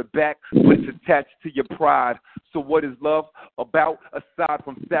ask for it back, but it's attached to your pride. So what is love about aside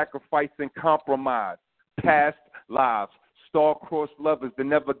from sacrifice and compromise? Past lives, star-crossed lovers that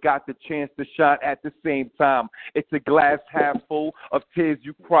never got the chance to shine at the same time. It's a glass half full of tears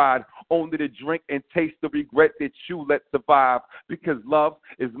you cried, only to drink and taste the regret that you let survive. Because love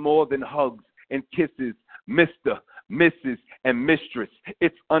is more than hugs and kisses, Mr., Mrs., and Mistress.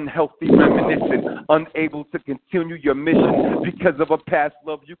 It's unhealthy reminiscence, unable to continue your mission because of a past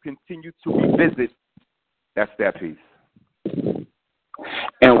love you continue to revisit. That's that piece.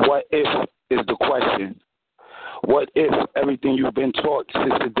 And what if is the question. What if everything you've been taught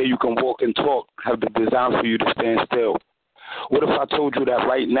since the day you can walk and talk have been designed for you to stand still? What if I told you that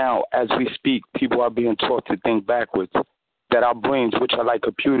right now, as we speak, people are being taught to think backwards, that our brains, which are like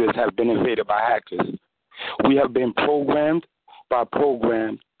computers, have been invaded by hackers? We have been programmed by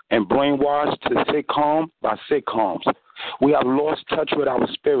programs and brainwashed to sit calm by sitcoms. We have lost touch with our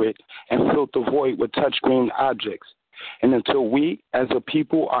spirit and filled the void with touchscreen objects. And until we, as a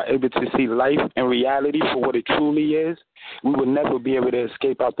people, are able to see life and reality for what it truly is, we will never be able to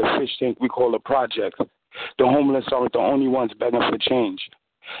escape out the fish tank we call a project. The homeless aren't the only ones begging for change.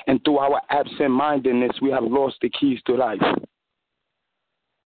 And through our absent-mindedness, we have lost the keys to life.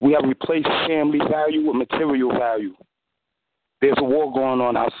 We have replaced family value with material value. There's a war going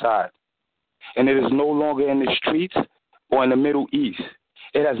on outside, and it is no longer in the streets or in the Middle East.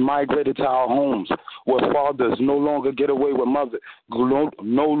 It has migrated to our homes, where fathers no longer get away with mothers, no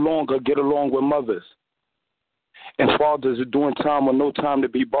longer get along with mothers, and fathers are doing time with no time to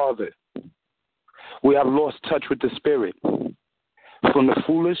be bothered. We have lost touch with the spirit. From the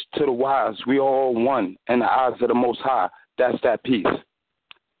foolish to the wise, we are all one in the eyes of the Most High. That's that piece.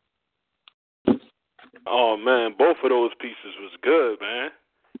 Oh, man, both of those pieces was good, man.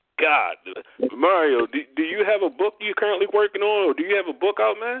 God. Mario, do you have a book you're currently working on, or do you have a book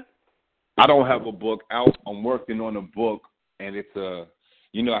out, man? I don't have a book out. I'm working on a book, and it's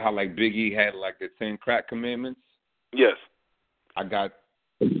you know how like Big E had like the 10 crack commandments? Yes. I got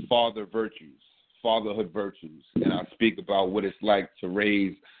fatherhood virtues, and I speak about what it's like to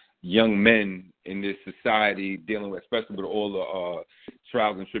raise young men in this society, dealing with, especially with all the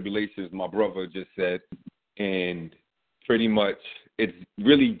trials and tribulations my brother just said, and pretty much it's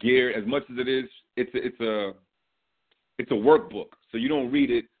really geared, as much as it is, it's a workbook. So you don't read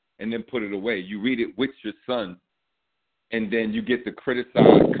it and then put it away. You read it with your son, and then you get to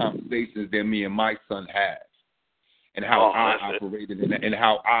criticize conversations that me and my son have, and how I operated and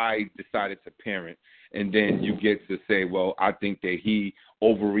how I decided to parent. And then you get to say, well, I think that he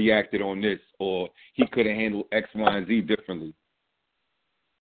overreacted on this, or he could have handled X, Y, and Z differently.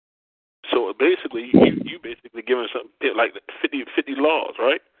 So basically, you basically giving something like 50 laws,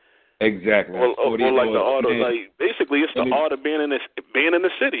 right? Exactly. Or like the art of, like, basically it's the art of being in the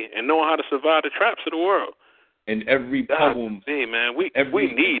city and knowing how to survive the traps of the world. And every poem, man, we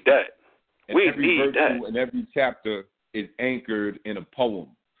need that. We need that. And every chapter is anchored in a poem.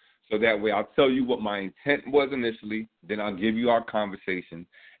 So that way I'll tell you what my intent was initially, then I'll give you our conversation,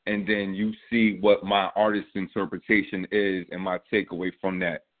 and then you see what my artist's interpretation is and my takeaway from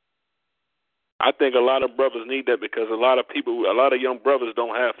that. I think a lot of brothers need that, because a lot of young brothers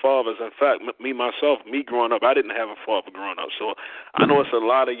don't have fathers. In fact, me growing up, I didn't have a father growing up. So I know it's a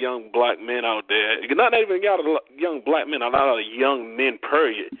lot of young black men out there. Not even young black men, a lot of young men,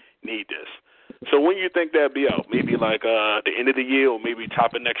 period, need this. So when you think that'll be out? Maybe like the end of the year, or maybe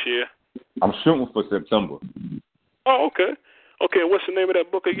top of next year? I'm shooting for September. Oh, okay. Okay, and what's the name of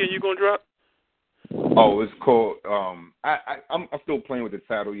that book again you going to drop? Oh, it's called, I'm still playing with the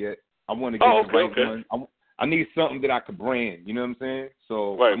title yet. I want to get the right one. I need something that I could brand, you know what I'm saying?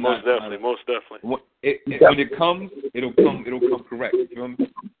 So right, most definitely. When it comes, it'll come correct, you feel me?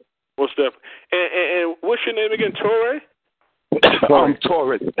 Most definitely. And what's your name again, Torre?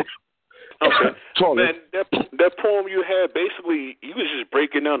 Torre. Okay. Man, that poem you had, basically, you was just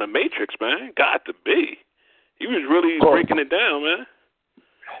breaking down the Matrix, man. Got to be. You was really breaking it down, man.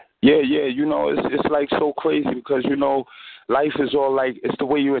 Yeah. You know, it's like so crazy, because, you know, life is all like, it's the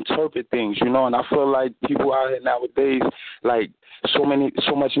way you interpret things, you know, and I feel like people out here nowadays, like, so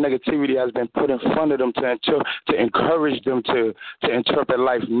much negativity has been put in front of them to encourage them to interpret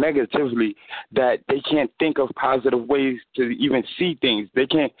life negatively, that they can't think of positive ways to even see things. They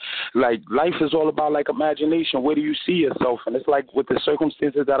can't, like, life is all about, like, imagination. Where do you see yourself? And it's like with the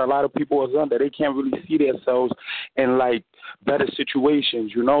circumstances that a lot of people are under, they can't really see themselves in, like, better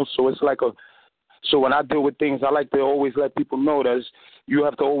situations, you know? So it's like so when I deal with things, I like to always let people know that you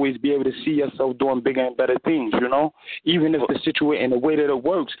have to always be able to see yourself doing bigger and better things, you know? Even if the situation, and the way that it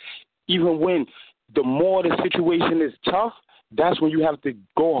works, even when the more the situation is tough, that's when you have to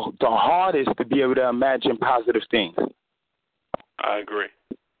go the hardest to be able to imagine positive things. I agree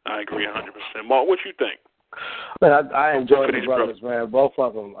 100%. Mark, what you think? Man, I enjoyed the brothers, man, both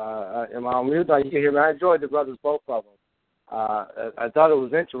of them. Am I on mute? You can hear me. I enjoyed the brothers, both of them. I thought it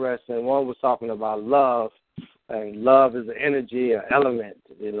was interesting. One was talking about love, and love is an energy, an element,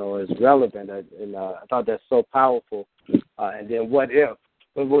 you know, is relevant, and I thought that's so powerful. And then what if?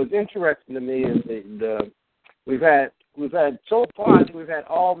 But what was interesting to me is we've had so far, we've had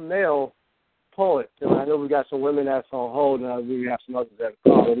all male P.O.E.T. And I know we got some women that's on hold, and we have some others that are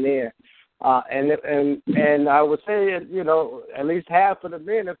calling in. And I would say, you know, at least half of the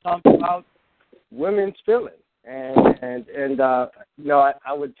men have talked about women's feelings. And you know,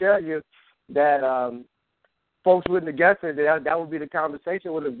 I would tell you that folks wouldn't have guessed it. That would be the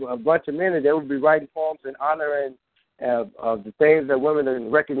conversation with a bunch of men, and they would be writing poems in honor of the things that women,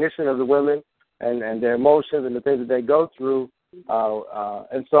 in recognition of the women and their emotions and the things that they go through.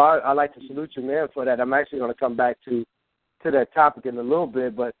 And so I like to salute you, man, for that. I'm actually going to come back to that topic in a little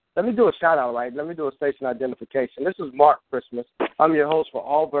bit, but let me do a shout-out, right? Let me do a station identification. This is Mark Christmas. I'm your host for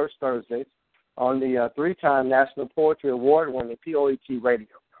Allverse Thursdays on the 3-time National Poetry Award winning P.O.E.T. radio.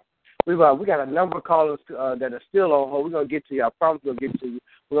 We got a number of callers that are still on hold. We're going to get to you. I promise we'll get to you.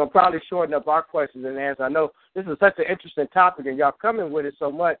 We're going to probably shorten up our questions and answers. I know this is such an interesting topic, and y'all coming with it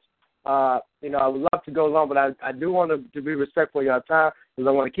so much. You know, I would love to go long, but I do want to be respectful of your time because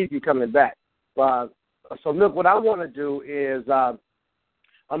I want to keep you coming back. So, look, what I want to do is I'm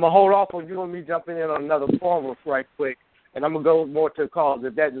going to hold off on you and me jumping in on another forum right quick, and I'm going to go more to calls.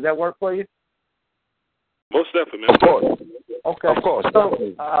 Does that work for you? Most definitely, man. Of course. Okay. Of course.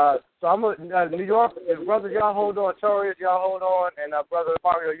 So I'm New York, brothers, y'all hold on. Taurus, y'all hold on. And brother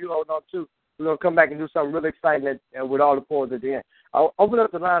Mario, you hold on, too. We're going to come back and do something really exciting with all the poets at the end. I'll open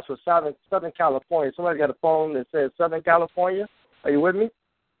up the lines for Southern California. Somebody got a phone that says Southern California. Are you with me?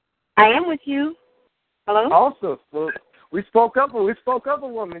 I am with you. Hello? Awesome. Well, we spoke up a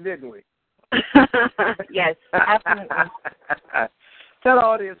woman, didn't we? Yes, absolutely. Tell the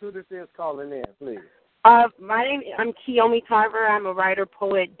audience who this is calling in, please. I'm P.O.E.T. Carver. I'm a writer,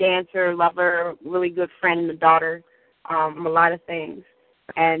 poet, dancer, lover, really good friend and a daughter. I'm a lot of things.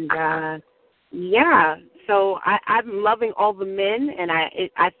 And, so I'm loving all the men, and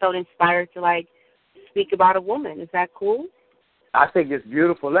I felt inspired to, like, speak about a woman. Is that cool? I think it's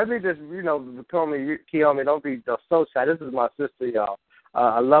beautiful. Let me just, P.O.E.T., don't be so shy. This is my sister, y'all.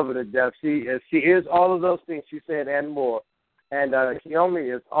 I love her to death. She is all of those things she said and more. And P.O.E.T.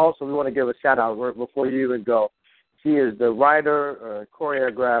 is also, we want to give a shout-out before you even go. She is the writer,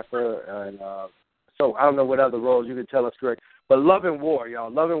 choreographer, and so I don't know what other roles you can tell us correct. But Love and War, y'all.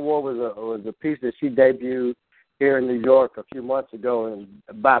 Love and War was a piece that she debuted here in New York a few months ago, and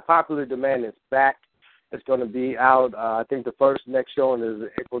by popular demand, it's back. It's going to be out, I think the next showing is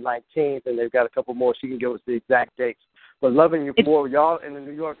April 19th, and they've got a couple more. She can give us the exact dates. But Love and War, y'all in the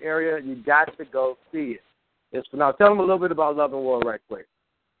New York area, you got to go see it. Now, tell them a little bit about Love and War right quick.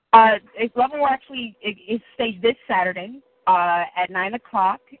 It's Love and War actually, it's staged this Saturday at 9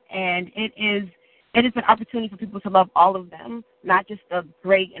 o'clock, and it is an opportunity for people to love all of them, not just the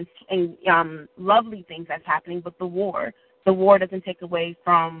great and lovely things that's happening, but the war. The war doesn't take away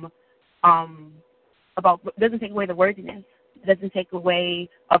doesn't take away the worthiness. It doesn't take away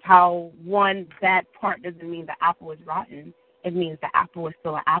of how one bad part doesn't mean the apple is rotten. It means the apple is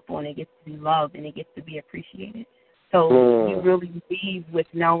still an apple, and it gets to be loved, and it gets to be appreciated. So you really leave with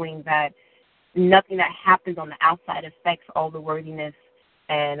knowing that nothing that happens on the outside affects all the worthiness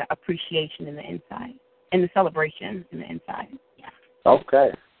and appreciation in the inside, and the celebration in the inside. Yeah.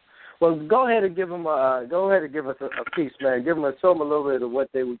 Okay. Well, go ahead and give us a piece, man. Show them a little bit of what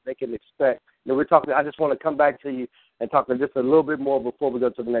they can expect. We're talking. I just want to come back to you and talk just a little bit more before we go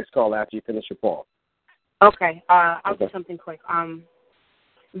to the next call after you finish your poem. Okay. I'll do something quick.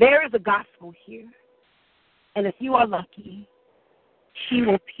 There is a gospel here, and if you are lucky, she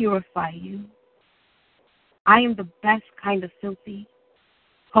will purify you. I am the best kind of filthy,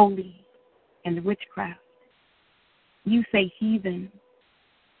 holy, and witchcraft. You say heathen,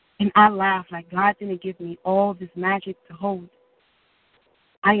 and I laugh like God didn't give me all this magic to hold.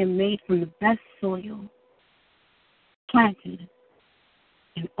 I am made from the best soil, planted,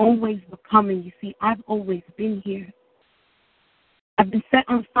 and always becoming. You see, I've always been here. I've been set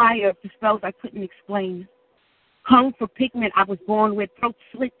on fire for spells I couldn't explain. Hung for pigment I was born with, throat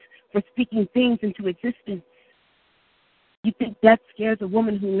slit for speaking things into existence. You think death scares a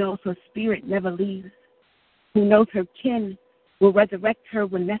woman who knows her spirit never leaves, who knows her kin will resurrect her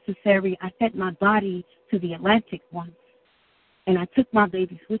when necessary. I fed my body to the Atlantic once, and I took my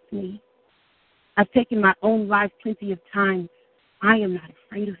babies with me. I've taken my own life plenty of times. I am not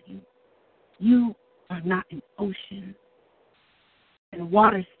afraid of you. You are not an ocean, and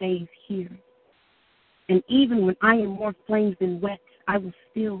water stays here. And even when I am more flames than wet, I will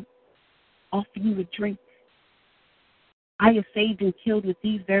still offer you a drink. I have saved and killed with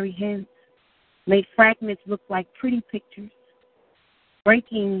these very hands, made fragments look like pretty pictures.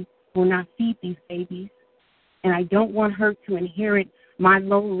 Breaking will not feed these babies, and I don't want her to inherit my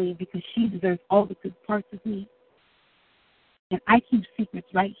lonely because she deserves all the good parts of me. And I keep secrets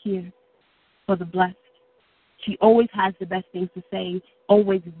right here for the blessed. She always has the best things to say,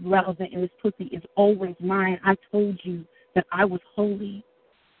 always relevant, and this pussy is always mine. I told you that I was holy,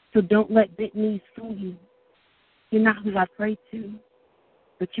 so don't let bent knees fool you. You're not who I pray to,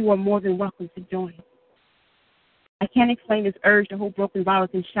 but you are more than welcome to join. I can't explain this urge to hold broken bottles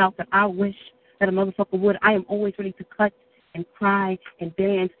and shout that I wish that a motherfucker would. I am always ready to cut and cry and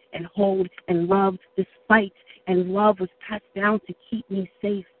dance and hold and love despite, and love was passed down to keep me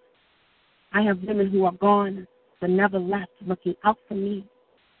safe. I have women who are gone but never left looking out for me.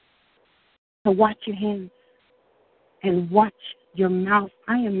 So watch your hands and watch your mouth.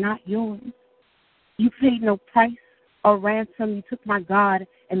 I am not yours. You paid no price or ransom. You took my God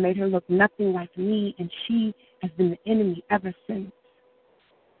and made her look nothing like me, and she has been the enemy ever since.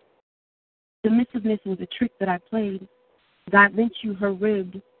 Submissiveness was a trick that I played. God lent you her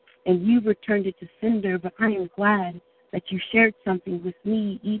rib, and you returned it to cinder, but I am glad that you shared something with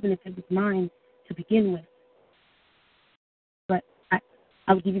me, even if it was mine to begin with. But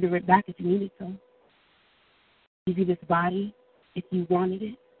I would give you the rib back if you needed to. Give you this body if you wanted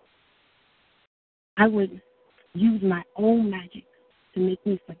it. I would use my own magic to make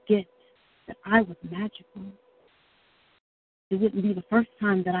me forget that I was magical. It wouldn't be the first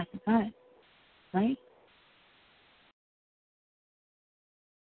time that I forgot, right?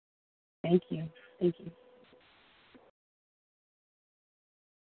 Thank you. Thank you.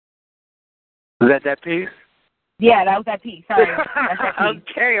 Was that piece? Yeah, that was that piece. Sorry. That's that piece.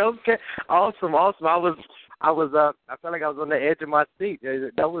 Okay. Awesome. I felt like I was on the edge of my seat.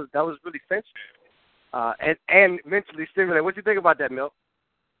 That was really sensual. And mentally stimulating. What do you think about that, Milt?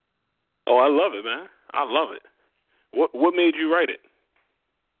 Oh, I love it, man. I love it. What made you write it?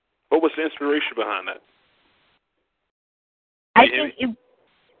 What was the inspiration behind that? I hear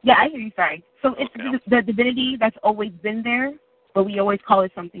you. Sorry. So it's the divinity that's always been there, but we always call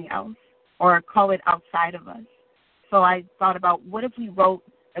it something else or call it outside of us. So I thought about, what if we wrote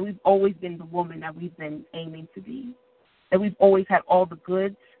that we've always been the woman that we've been aiming to be, that we've always had all the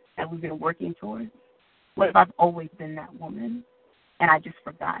goods that we've been working towards. What if I've always been that woman and I just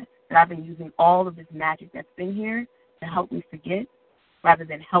forgot that I've been using all of this magic that's been here to help me forget rather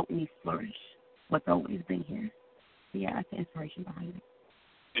than help me flourish what's always been here. So yeah, that's the inspiration behind it.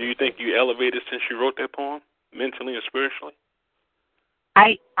 Do you think you elevated since you wrote that poem, mentally and spiritually?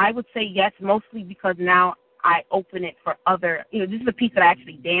 I would say yes, mostly because now I open it for other, this is a piece that I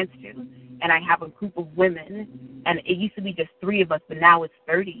actually dance to, and I have a group of women, and it used to be just 3 of us, but now it's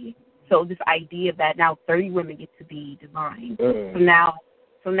 30. So this idea that now 30 women get to be divine.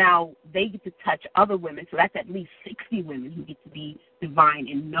 So now they get to touch other women. So that's at least 60 women who get to be divine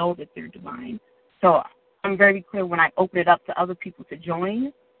and know that they're divine. So I'm very clear when I open it up to other people to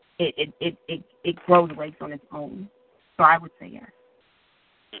join, it grows legs on its own. So I would say yes.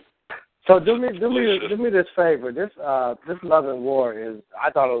 So do me this favor. This Love and War I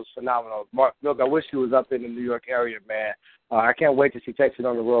thought it was phenomenal. Mark, look, I wish you was up in the New York area, man. I can't wait till she takes it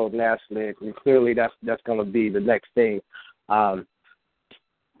on the road nationally. And clearly, that's going to be the next thing. Love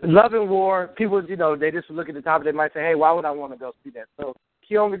and War. People, they just look at the top. They might say, "Hey, why would I want to go see that?" So,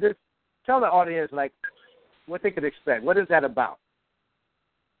 Kiyomi, just tell the audience what they could expect. What is that about?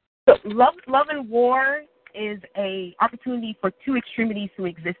 So, Love and War is a opportunity for 2 extremities to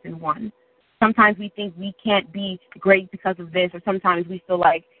exist in one. Sometimes we think we can't be great because of this, or sometimes we feel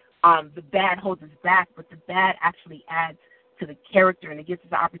like the bad holds us back, but the bad actually adds to the character, and it gives us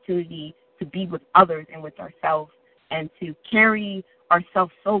the opportunity to be with others and with ourselves, and to carry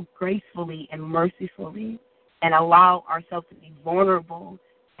ourselves so gracefully and mercifully, and allow ourselves to be vulnerable,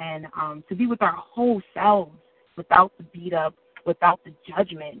 and to be with our whole selves without the beat up, without the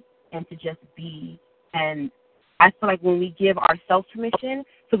judgment, and to just be. And I feel like when we give ourselves permission,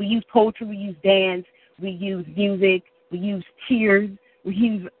 so we use poetry, we use dance, we use music, we use tears, we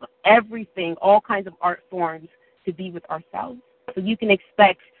use everything, all kinds of art forms to be with ourselves. So you can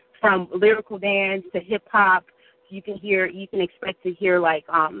expect from lyrical dance to hip hop, you can expect to hear like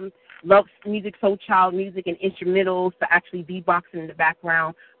love music, soul child music, and instrumentals to actually beatboxing in the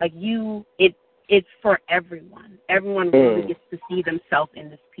background. Like it's for everyone. Everyone really gets to see themselves in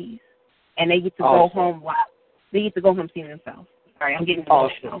this piece. And they get to go home. They get to go home seeing themselves. Sorry, I'm getting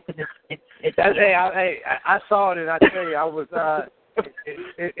emotional because it's. Hey, I saw it, and I tell you, I was.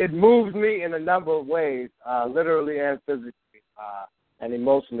 It moves me in a number of ways, literally and physically, and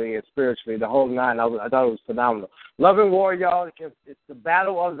emotionally and spiritually. The whole 9. I thought it was phenomenal. Love and War, y'all. It's the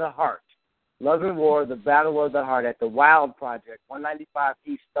battle of the heart. Love and War, the battle of the heart at the Wild Project, 195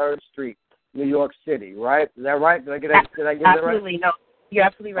 East 3rd Street, New York City. Right? Is that right? Did I get that right? Absolutely. No, you're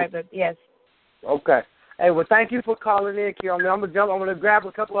absolutely right. But yes. Okay. Hey, well, thank you for calling in, Q. I'm gonna jump. I'm gonna grab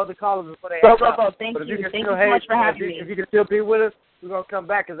a couple other callers before they. Go. Thank you. Thank you so hey, much for having me. If you can still be with us, we're gonna come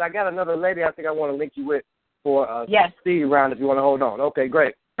back because I got another lady I think I want to link you with for speed round if you want to hold on. Okay,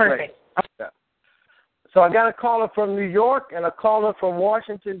 great. Perfect. Great. So I got a caller from New York and a caller from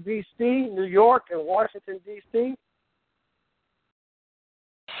Washington D.C. New York and Washington D.C.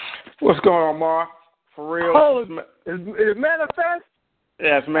 What's going on, Mark? For real? Oh, is manifest?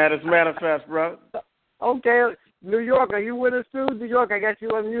 Yes, man, it's manifest, bro. Okay, New York, are you with us too? New York, I got you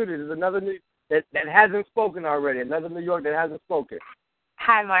unmuted. There's another that hasn't spoken already. Another New York that hasn't spoken.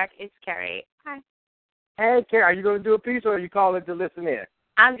 Hi, Mark. It's Carrie. Hi. Hey, Carrie, are you going to do a piece or are you calling to listen in?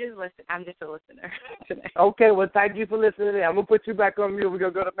 I'm just listening. I'm just a listener today. Okay, well, thank you for listening in. I'm going to put you back on mute. We're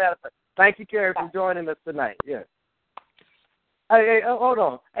going to go to manifest. Thank you, Carrie, for joining us tonight. Yeah. Hey, hold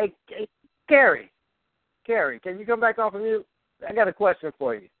on. Hey, Carrie, can you come back off of mute? I got a question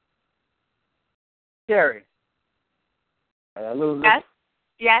for you. Carrie.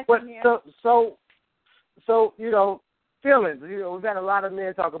 Yes. But, so feelings. We've had a lot of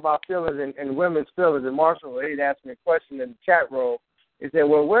men talk about feelings and women's feelings. And Marshall, he'd asked me a question in the chat room. He said,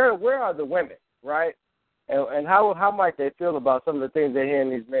 "Well, where are the women, right? And how might they feel about some of the things they're hearing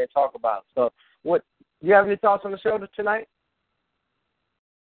these men talk about?" So, do you have any thoughts on the show tonight?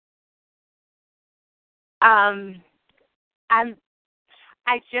 I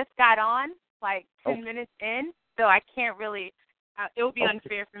just got on like 10 minutes in, so I can't really. It would be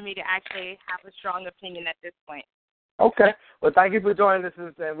unfair for me to actually have a strong opinion at this point. Okay. Well, thank you for joining us,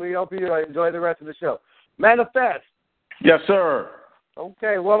 and we hope you enjoy the rest of the show. Manifest. Yes, sir.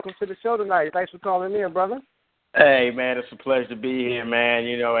 Okay. Welcome to the show tonight. Thanks for calling in, brother. Hey, man, it's a pleasure to be here, man.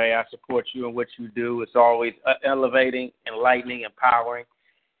 Hey, I support you and what you do. It's always elevating, enlightening, empowering.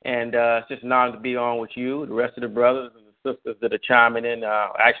 And it's just an honor to be on with you, the rest of the brothers and the sisters that are chiming in,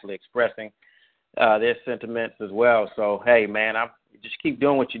 actually expressing their sentiments as well. So, hey, man, just keep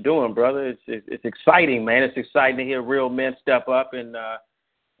doing what you're doing, brother. It's exciting, man. It's exciting to hear real men step up and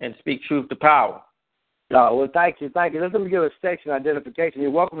speak truth to power. Well, thank you. Let me give a section identification.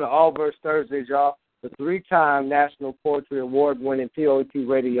 You're welcome to Allverse Thursdays, y'all. The 3-time National Poetry Award-winning P.O.E.T.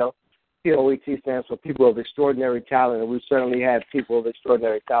 Radio. P.O.E.T. stands for People of Extraordinary Talent, and we certainly have people of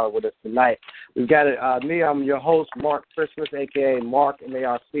extraordinary talent with us tonight. We've got me. I'm your host, Mark Christmas, a.k.a. Mark,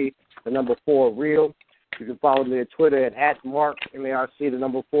 M-A-R-C, the number 4, Real. You can follow me on Twitter at Mark, M-A-R-C, the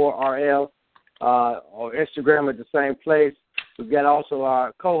number 4, R-L, or Instagram at the same place. We've got also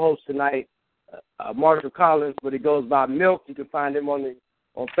our co-host tonight, Marshall Collins, but he goes by Milk. You can find him on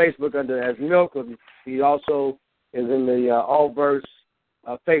Facebook as Milk. He also is in the Allverse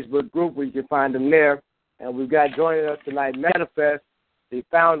Facebook group where you can find him there. And we've got joining us tonight Manifest, the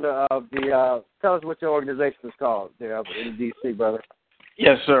founder of the, tell us what your organization is called there in D.C., brother.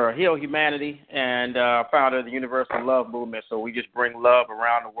 Yes, sir. Heal Humanity and founder of the Universal Love Movement. So we just bring love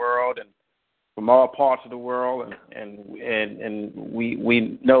around the world and from all parts of the world. And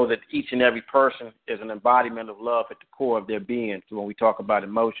we know that each and every person is an embodiment of love at the core of their being. So when we talk about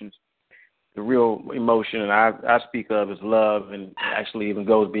emotions, the real emotion and I speak of is love, and actually even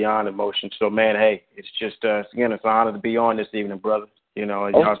goes beyond emotion. So, man, hey, it's just again, it's an honor to be on this evening, brother.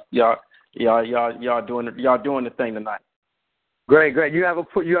 Y'all doing the thing tonight. Great. You have a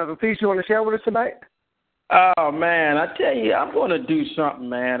piece you want to share with us tonight? Oh man, I tell you, I'm going to do something,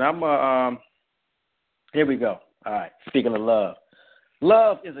 man. Here we go. All right. Speaking of love,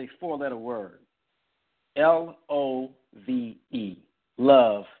 love is a 4-letter word. L-O-V-E.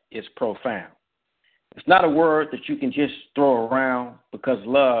 Love is profound. It's not a word that you can just throw around because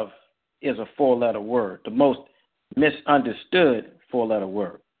love is a 4-letter word, the most misunderstood 4-letter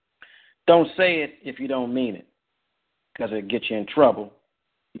word. Don't say it if you don't mean it because it'll get you in trouble.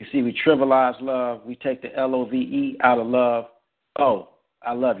 You see, we trivialize love. We take the L-O-V-E out of love. Oh,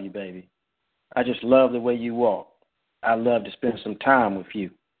 I love you, baby. I just love the way you walk. I love to spend some time with you.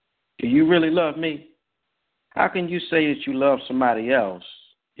 Do you really love me? How can you say that you love somebody else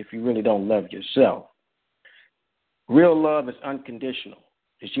if you really don't love yourself? Real love is unconditional.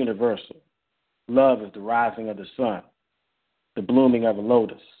 It's universal. Love is the rising of the sun, the blooming of a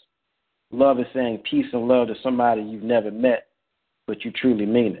lotus. Love is saying peace and love to somebody you've never met, but you truly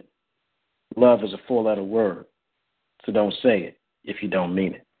mean it. Love is a 4-letter word, so don't say it if you don't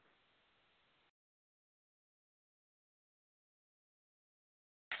mean it.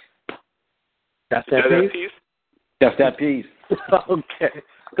 That's that piece? That's that piece. Okay.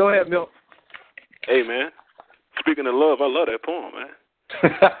 Go ahead, Milk. Hey, man. Speaking of love, I love that poem, man.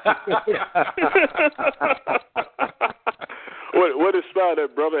 What inspired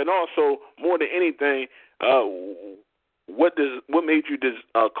that, brother? And also, more than anything, what made you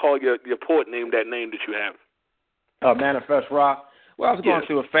call your poet name that name that you have? Manifest Ra. Well, I was going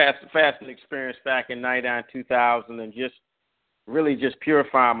through a fasting experience back in 99, 2000, and just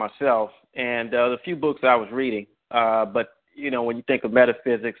purifying myself. And a few books I was reading, but when you think of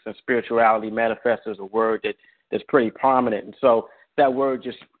metaphysics and spirituality, manifest is a word that's pretty prominent. And so that word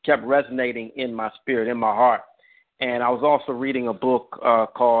just kept resonating in my spirit, in my heart. And I was also reading a book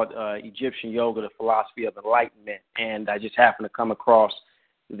called Egyptian Yoga, The Philosophy of Enlightenment, and I just happened to come across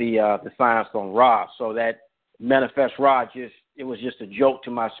the science on Ra. So that Manifest Ra it was just a joke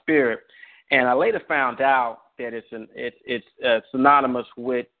to my spirit. And I later found out that it's synonymous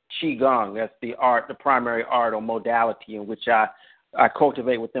with Qigong. That's the primary art or modality in which I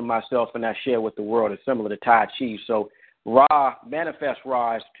cultivate within myself and I share with the world. It's similar to Tai Chi. So Manifest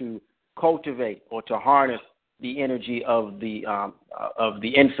Ra is to cultivate or to harness the energy of the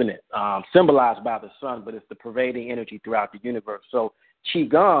infinite, symbolized by the sun, but it's the pervading energy throughout the universe. So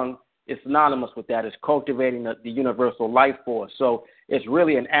Qigong is synonymous with that. It's cultivating the universal life force. So it's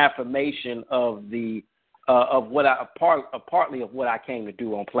really an affirmation of partly of what I came to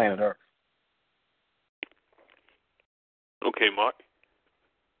do on planet Earth. Okay, Mark.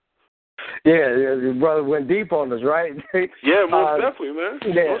 Yeah, your brother went deep on us, right? Yeah, most definitely,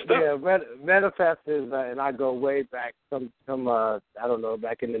 man. Manifest is, and I go way back, some I don't know,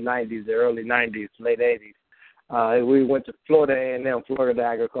 back in the 90s, the early 90s, late 80s. We went to Florida A&M, Florida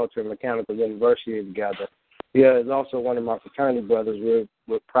Agriculture and Mechanical University together. Yeah, it's also one of my fraternity brothers.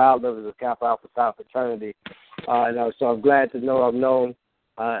 We're proud of the Kappa Alpha Psi fraternity, so I'm glad to know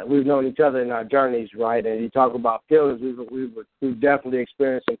we've known each other in our journeys, right? And you talk about feelings, we've definitely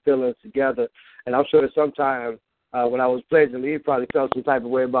experienced some feelings together. And I'm sure that sometime when I was pledging, he probably felt some type of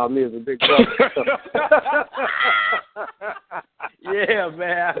way about me as a big brother. Yeah,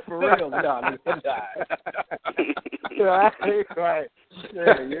 man, for real. No, right.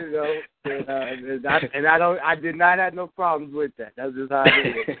 Yeah, I did not have no problems with that. That's just how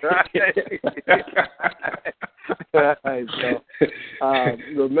it is. Right. So,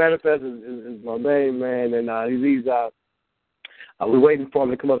 the Manifest is my main man, and we're waiting for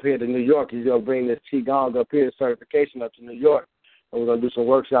him to come up here to New York. He's going to bring this Qigong up here, certification up to New York, and we're going to do some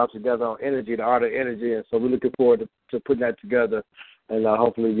workshops together on energy, the art of energy, and so we're looking forward to putting that together, and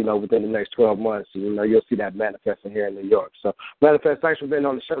hopefully, within the next 12 months, you'll see that manifesting here in New York. So, Manifest, thanks for being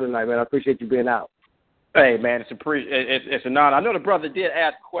on the show tonight, man. I appreciate you being out. Hey, man, it's an honor. I know the brother did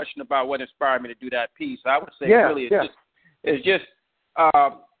ask a question about what inspired me to do that piece. I would say it's just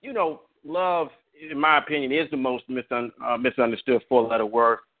love, in my opinion, is the most misunderstood four-letter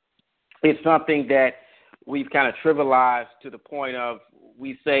word. It's something that we've kind of trivialized to the point of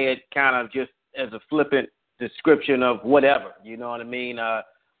we say it kind of just as a flippant description of whatever, you know what I mean?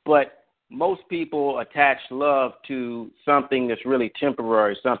 But most people attach love to something that's really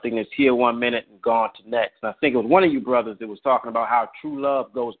temporary, something that's here 1 minute and gone to next. And I think it was one of you brothers that was talking about how true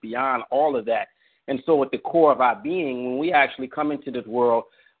love goes beyond all of that. And so at the core of our being, when we actually come into this world,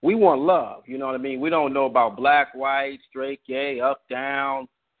 we want love, you know what I mean? We don't know about black, white, straight, gay, up, down,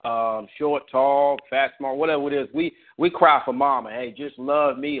 short, tall, fat, small, whatever it is. We cry for mama. Hey, just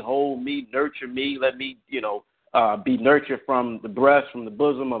love me, hold me, nurture me, let me, be nurtured from the breast, from the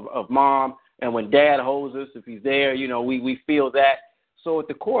bosom of mom. And when dad holds us, if he's there, we feel that. So at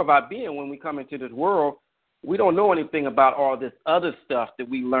the core of our being, when we come into this world, we don't know anything about all this other stuff that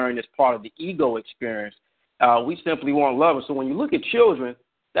we learn as part of the ego experience. We simply want love. And so when you look at children,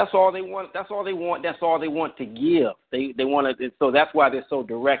 that's all they want. That's all they want. That's all they want to give. They want to. So that's why they're so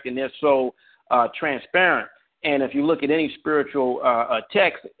direct and they're so transparent. And if you look at any spiritual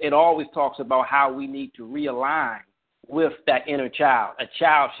text, it always talks about how we need to realign with that inner child. A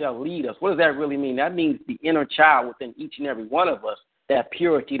child shall lead us. What does that really mean? That means the inner child within each and every one of us, that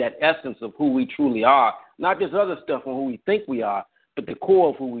purity, that essence of who we truly are, not just other stuff on who we think we are, but the core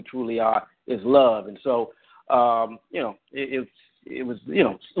of who we truly are is love. And so, it was,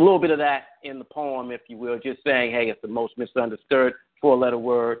 a little bit of that in the poem, if you will, just saying, hey, it's the most misunderstood four-letter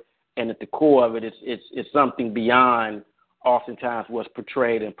word. And at the core of it, it's something beyond oftentimes what's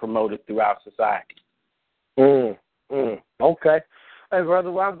portrayed and promoted throughout society. Okay. Hey,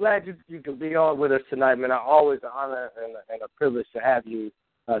 brother, well, I'm glad you could be on with us tonight, man. Always an honor and a privilege to have you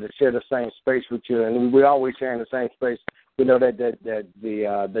to share the same space with you. And we always share in the same space. We know that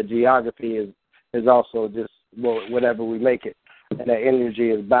the geography is also just whatever we make it. And that energy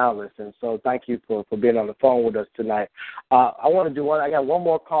is boundless. And so thank you for being on the phone with us tonight. I want to do I got one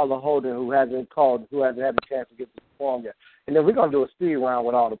more caller holding who hasn't had a chance to get to the phone yet. And then we're going to do a speed round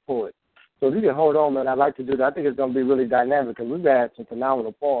with all the poets. So if you can hold on, man, I'd like to do that. I think it's going to be really dynamic because we've had some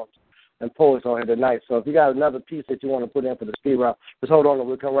phenomenal poems. and poets on here tonight. So if you got another piece that you want to put in for the speed round, just hold on and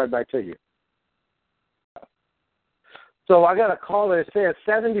we'll come right back to you. So I got a caller that says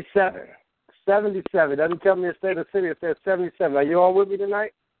 77. 77. Doesn't tell me the state of the city. It says 77. Are you on with me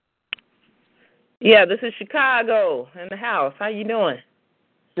tonight? Yeah, this is Chicago in the house. How you doing?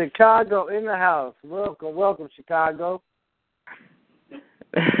 Chicago in the house. Welcome, welcome, Chicago.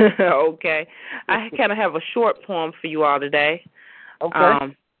 Okay. I kind of have a short poem for you all today.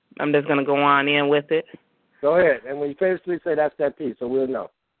 Okay. I'm just going to go on in with it. Go ahead. And when you finish, please say that's that piece, so we'll know.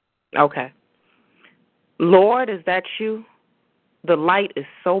 Okay. Lord, is that you? The light is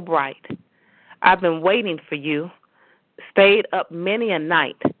so bright. I've been waiting for you, stayed up many a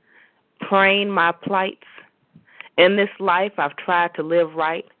night, praying my plights. In this life, I've tried to live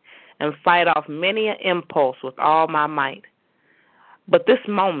right and fight off many an impulse with all my might. But this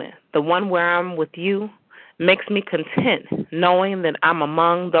moment, the one where I'm with you, makes me content knowing that I'm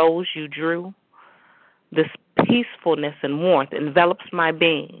among those you drew. This peacefulness and warmth envelops my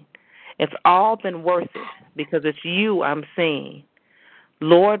being. It's all been worth it because it's you I'm seeing.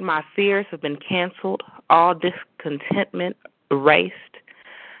 Lord, my fears have been canceled, all discontentment erased.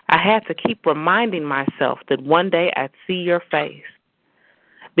 I had to keep reminding myself that one day I'd see your face.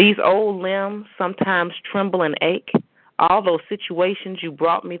 These old limbs sometimes tremble and ache. All those situations you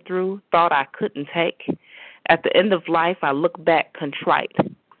brought me through, thought I couldn't take. At the end of life, I look back contrite.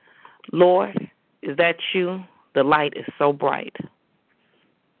 Lord, is that you? The light is so bright.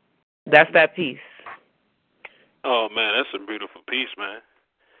 That's that piece. Oh, man, that's a beautiful piece, man.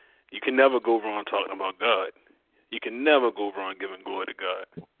 You can never go wrong talking about God. You can never go wrong giving glory to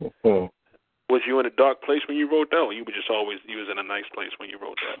God. Was you in a dark place when you wrote that, or you was in a nice place when you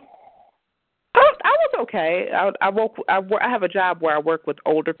wrote that? I was okay. I have a job where I work with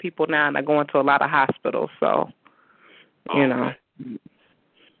older people now, and I go into a lot of hospitals. So, you know.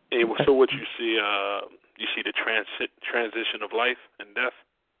 And so, what you see? You see the transition of life and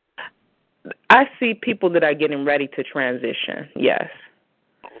death. I see people that are getting ready to transition. Yes.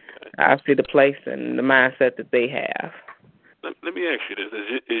 Okay. I see the place and the mindset that they have. Let me ask you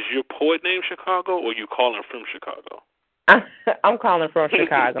this: Is your poet named Chicago, or you calling from Chicago? I'm calling from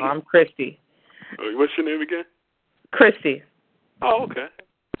Chicago. I'm Christy. What's your name again? Christy. Oh, okay.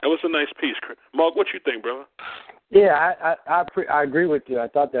 That was a nice piece. Mark, what you think, brother? Yeah, I agree with you. I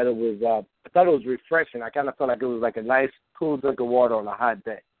thought that it was refreshing. I kind of felt like it was like a nice, cool drink of water on a hot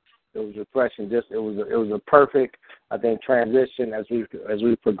day. It was refreshing. It was a perfect, I think, transition as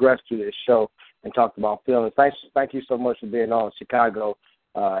we progressed through this show and talked about feelings. Thank you so much for being on, Chicago,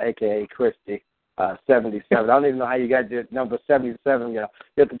 aka Christy, 77. I don't even know how you got your number 77. You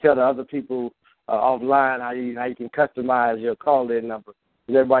have to tell the other people offline how you can customize your call-in number.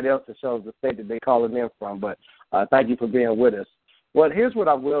 Everybody else that shows the state that they calling in from. But thank you for being with us. Well, here's what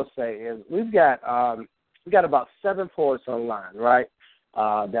I will say is we've got about 7 poets online, right?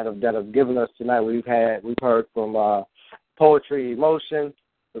 That have given us tonight. We've heard from Poetry Emotion,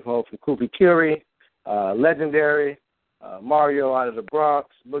 we've heard from P.O.E.T, Legendary, Mario out of the Bronx,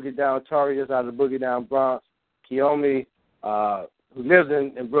 Boogie Down Torius out of the Boogie Down Bronx, Kiyomi, who lives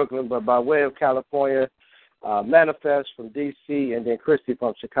in Brooklyn but by way of California, Manifest from D.C., and then Christy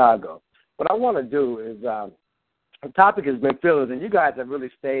from Chicago. What I want to do is the topic has been feelings, and you guys have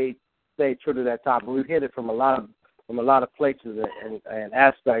really stayed true to that topic. We've hit it from a lot of places and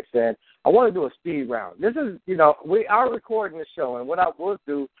aspects, and I want to do a speed round. This is, we are recording the show, and what I will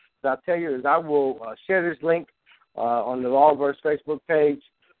do is I'll tell you is I will share this link on the Allverse Facebook page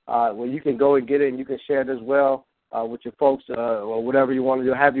where you can go and get it, and you can share it as well with your folks or whatever you want to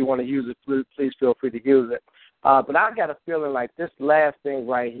do. However you want to use it, please feel free to use it. But I got a feeling like this last thing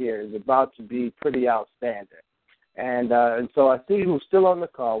right here is about to be pretty outstanding. And so I see who's still on the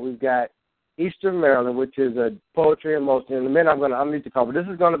call. We've got Eastern Maryland, which is a Poetry in Motion. In a minute, I'm need to call, but this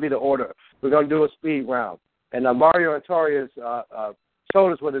is going to be the order. We're going to do a speed round. And Mario and Torius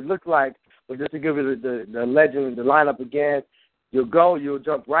showed us what it looked like. But just to give you the legend, the lineup again, you'll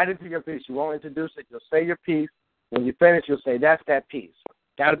jump right into your piece. You won't introduce it. You'll say your piece. When you finish, you'll say, that's that piece.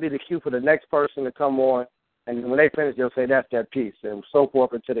 That'll be the cue for the next person to come on. And when they finish, they'll say, that's that piece, and so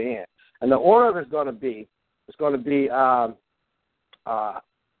forth until the end. And the order is going to be,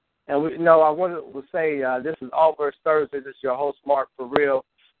 and I want to say this is Allverse Thursday. This is your host, Mark, for real.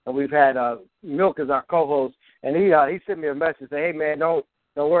 And we've had Milk as our co-host. And he sent me a message saying, hey, man, don't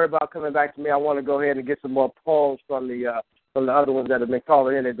worry about coming back to me. I want to go ahead and get some more poems from the other ones that have been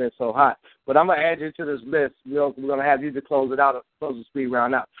calling in. They've been so hot. But I'm going to add you to this list. We're going to have you to close it out, close the speed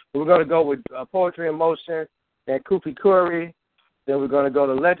round out. But we're going to go with Poetry in Motion, then P.O.E.T, then we're going to go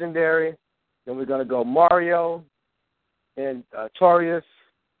to Legendary, then we're going to go Mario, and Torius,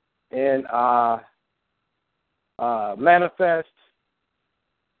 and Manifest,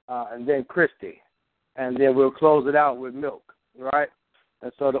 and then Christy. And then we'll close it out with Milk, right?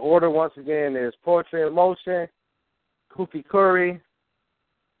 And so the order, once again, is Poetry in Motion, Kufi Curry,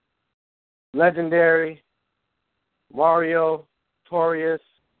 Legendary, Mario, Torius,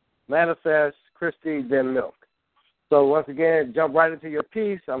 Manifest, Christy, then Milk. So once again, jump right into your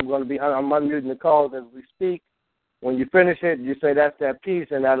piece. I'm unmuting the calls as we speak. When you finish it, you say that's that piece,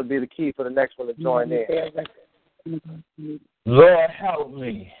 and that'll be the key for the next one to join in. Lord help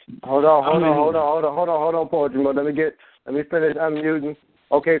me. Hold on, Poetry Mode. Let me finish unmuting.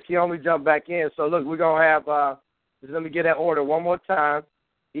 Okay, Kiyomi jump back in. So look, we're gonna have just let me get that order one more time.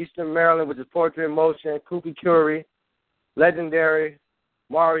 Eastern Maryland, which is Poetry in Motion, Kufi Curry, Legendary,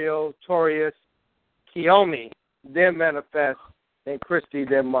 Mario, Torius, Kiyomi, then Manifest, then Christy,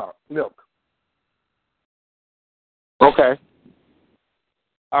 then Milk. Okay.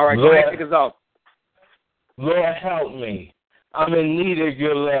 All right, go ahead, kick us off. Lord help me. I'm in need of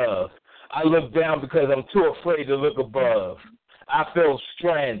your love. I look down because I'm too afraid to look above. I feel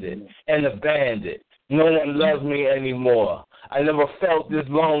stranded and abandoned. No one loves me anymore. I never felt this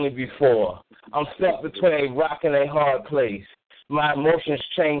lonely before. I'm stuck between a rock and a hard place. My emotions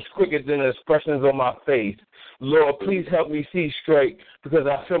change quicker than the expressions on my face. Lord, please help me see straight because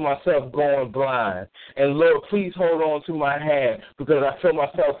I feel myself going blind. And Lord, please hold on to my hand because I feel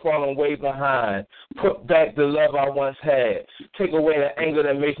myself falling way behind. Put back the love I once had. Take away the anger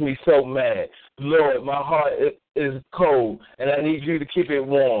that makes me so mad. Lord, my heart is cold and I need you to keep it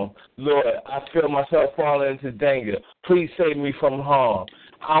warm. Lord, I feel myself falling into danger. Please save me from harm.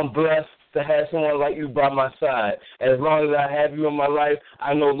 I'm blessed to have someone like you by my side. And as long as I have you in my life,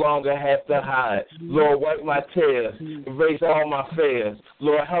 I no longer have to hide. Lord, wipe my tears, erase all my fears.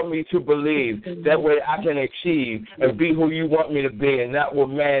 Lord, help me to believe. That way I can achieve and be who you want me to be and not what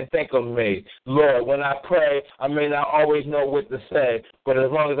man think of me. Lord, when I pray, I may not always know what to say, but as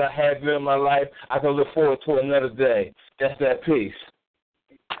long as I have you in my life, I can look forward to another day. That's that peace.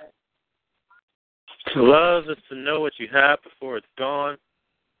 To love is to know what you have before it's gone.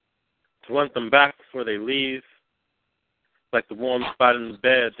 To want them back before they leave. Like the warm spot in the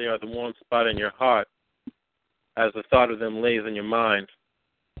bed, they are the warm spot in your heart as the thought of them lays in your mind.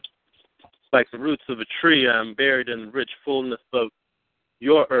 Like the roots of a tree, I am buried in the rich fullness of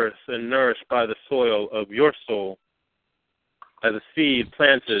your earth and nourished by the soil of your soul. As a seed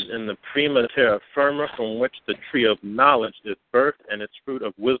planted in the prima terra firma from which the tree of knowledge is birthed and its fruit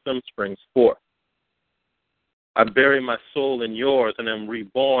of wisdom springs forth. I bury my soul in yours and am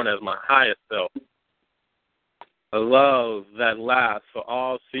reborn as my highest self. A love that lasts for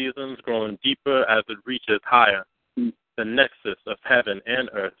all seasons, growing deeper as it reaches higher, the nexus of heaven and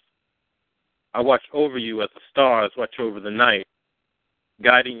earth. I watch over you as the stars watch over the night,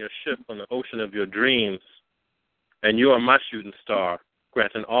 guiding your ship on the ocean of your dreams. And you are my shooting star,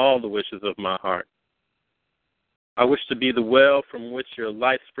 granting all the wishes of my heart. I wish to be the well from which your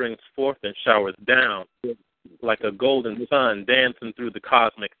light springs forth and showers down, like a golden sun dancing through the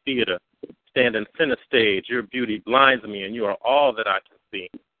cosmic theater. Standing center stage, your beauty blinds me, and you are all that I can see.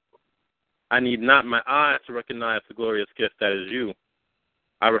 I need not my eyes to recognize the glorious gift that is you.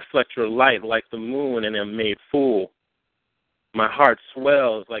 I reflect your light like the moon and am made full. My heart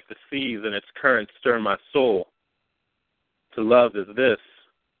swells like the seas, and its currents stir my soul. To love is this,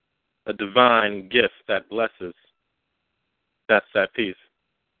 a divine gift that blesses. That's that peace.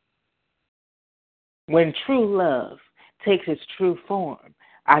 When true love takes its true form,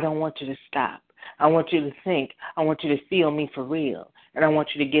 I don't want you to stop. I want you to think. I want you to feel me for real. And I want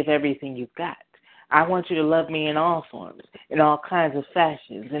you to give everything you've got. I want you to love me in all forms, in all kinds of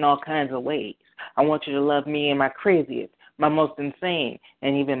fashions, in all kinds of ways. I want you to love me in my craziest, my most insane,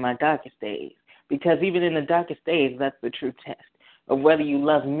 and even my darkest days. Because even in the darkest days, that's the true test of whether you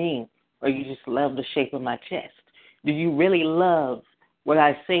love me or you just love the shape of my chest. Do you really love what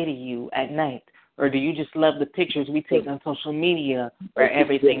I say to you at night? Or do you just love the pictures we take on social media where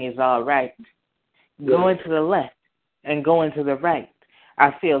everything is all right? Going to the left and going to the right,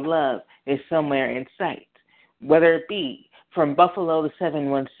 I feel love is somewhere in sight. Whether it be from Buffalo to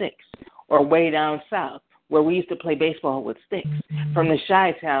 716 or way down south where we used to play baseball with sticks, from the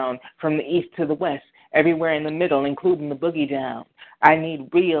Chi-Town, from the east to the west, everywhere in the middle, including the boogie down. I need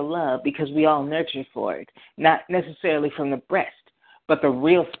real love because we all nurture for it, not necessarily from the breast, but the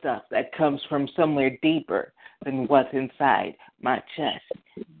real stuff that comes from somewhere deeper than what's inside my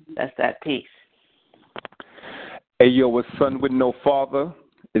chest. That's that peace. Hey, yo, a son with no father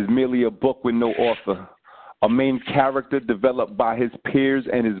is merely a book with no author. A main character developed by his peers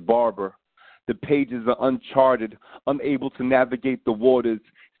and his barber. The pages are uncharted, unable to navigate the waters,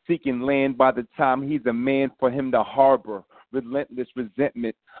 seeking land by the time he's a man for him to harbor relentless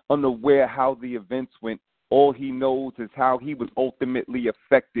resentment, unaware how the events went. All he knows is how he was ultimately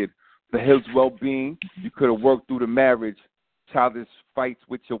affected. For his well-being, you could have worked through the marriage. Childish fights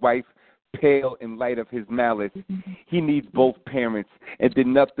with your wife pale in light of his malice. He needs both parents and did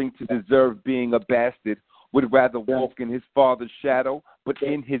nothing to deserve being a bastard. Would rather walk in his father's shadow, but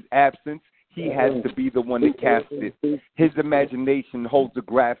in his absence, he has to be the one to cast it. His imagination holds a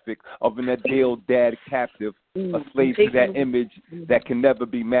graphic of an ideal dad captive, a slave to that image that can never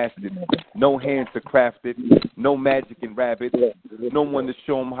be mastered. No hands to craft it, no magic in rabbit, no one to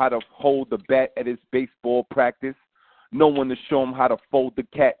show him how to hold the bat at his baseball practice, no one to show him how to fold the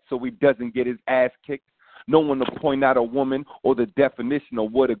cat so he doesn't get his ass kicked, no one to point out a woman or the definition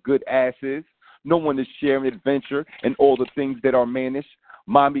of what a good ass is, no one to share an adventure and all the things that are mannish.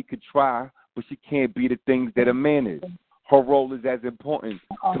 Mommy could try, but she can't be the things that a man is. Her role is as important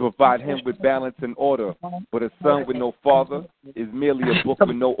to provide him with balance and order. But a son with no father is merely a book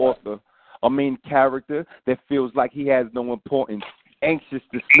with no author. A main character that feels like he has no importance, anxious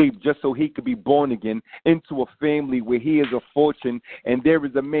to sleep just so he could be born again into a family where he is a fortune and there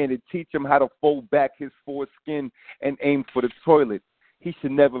is a man to teach him how to fold back his foreskin and aim for the toilet. He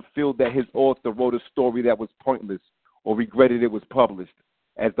should never feel that his author wrote a story that was pointless or regretted it was published.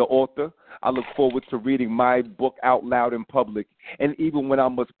 As the author, I look forward to reading my book out loud in public. And even when I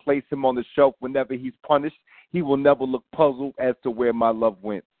must place him on the shelf whenever he's punished, he will never look puzzled as to where my love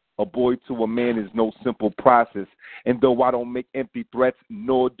went. A boy to a man is no simple process. And though I don't make empty threats,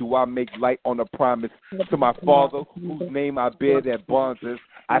 nor do I make light on a promise to my father, whose name I bear that bonds us,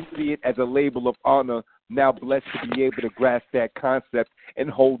 I see it as a label of honor. Now blessed to be able to grasp that concept and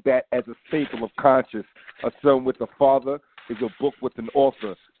hold that as a staple of conscience. A son with a father is a book with an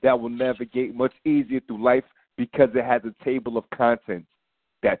author that will navigate much easier through life because it has a table of contents.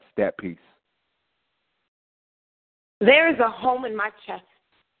 That's that piece. There is a home in my chest,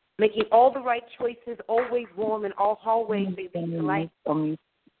 making all the right choices, always warm in all hallways they lead to life.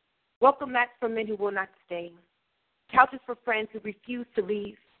 Welcome mats for men who will not stay, couches for friends who refuse to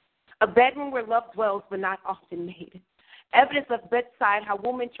leave, a bedroom where love dwells but not often made, evidence of bedside how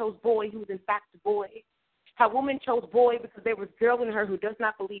woman chose boy who's in fact a boy, how woman chose boy because there was girl in her who does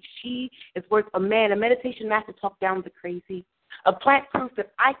not believe she is worth a man, a meditation master talk down the crazy, a plant proof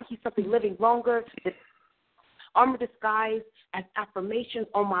that I can keep something living longer, that armor disguised as affirmations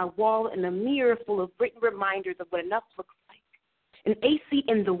on my wall, and a mirror full of written reminders of what enough looks like, an AC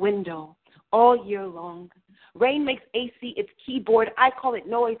in the window all year long. Rain makes AC its keyboard. I call it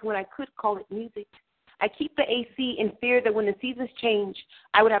noise when I could call it music. I keep the AC in fear that when the seasons change,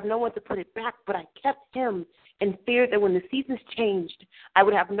 I would have no one to put it back, but I kept him in fear that when the seasons changed, I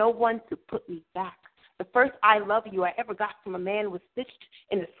would have no one to put me back. The first I love you I ever got from a man was stitched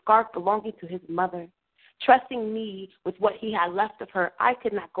in a scarf belonging to his mother. Trusting me with what he had left of her, I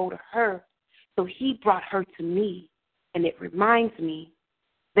could not go to her, so he brought her to me. And it reminds me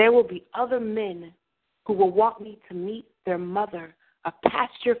there will be other men who will want me to meet their mother, a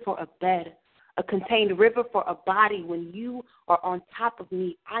pasture for a bed, a contained river for a body. When you are on top of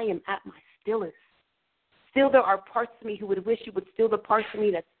me, I am at my stillest. Still, there are parts of me who would wish you would steal the parts of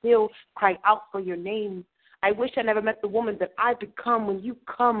me that still cry out for your name. I wish I never met the woman that I become. When you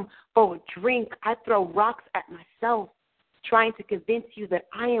come for a drink, I throw rocks at myself, trying to convince you that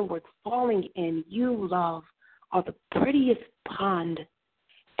I am worth falling in. You, love, are the prettiest pond.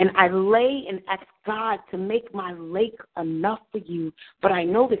 And I lay and ask God to make my lake enough for you. But I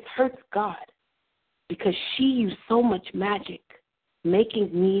know this hurts God because she used so much magic, making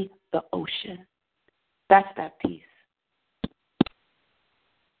me the ocean. That's that piece.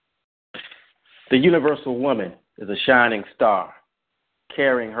 The universal woman is a shining star,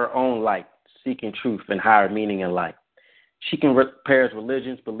 carrying her own light, seeking truth and higher meaning in life. She compares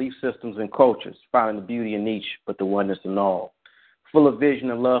religions, belief systems, and cultures, finding the beauty in each, but the oneness in all. Full of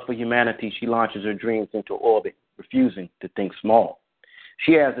vision and love for humanity, she launches her dreams into orbit, refusing to think small.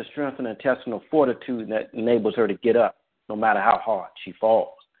 She has the strength and intestinal fortitude that enables her to get up, no matter how hard she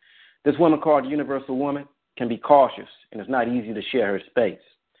falls. This woman called the universal woman can be cautious, and it's not easy to share her space.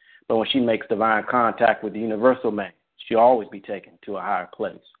 But when she makes divine contact with the universal man, she'll always be taken to a higher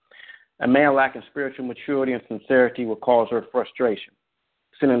place. A man lacking spiritual maturity and sincerity will cause her frustration,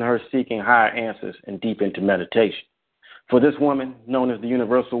 sending her seeking higher answers and deep into meditation. For this woman, known as the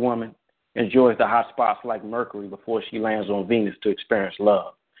universal woman, enjoys the hot spots like Mercury before she lands on Venus to experience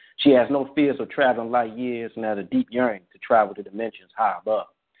love. She has no fears of traveling light years and has a deep yearning to travel to dimensions high above.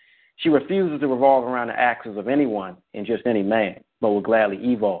 She refuses to revolve around the axis of anyone and just any man, but will gladly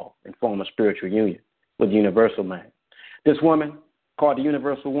evolve and form a spiritual union with the universal man. This woman called the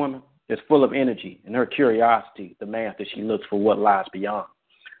universal woman, is full of energy, and her curiosity demands that she looks for what lies beyond.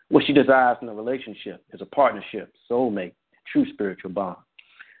 What she desires in a relationship is a partnership, soulmate, true spiritual bond.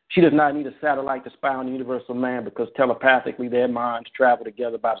 She does not need a satellite to spy on the universal man because telepathically their minds travel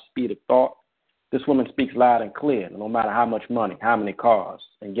together by the speed of thought. This woman speaks loud and clear, no matter how much money, how many cars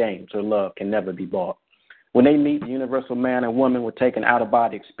and games, her love can never be bought. When they meet, the universal man and woman will take an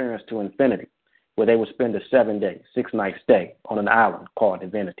out-of-body experience to infinity, where they will spend a 7-day, 6-night stay on an island called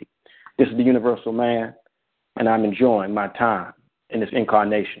Divinity. This is the universal man, and I'm enjoying my time in this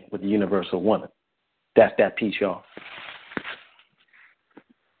incarnation with the universal woman. That's that piece, y'all.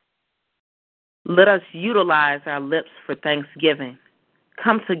 Let us utilize our lips for thanksgiving.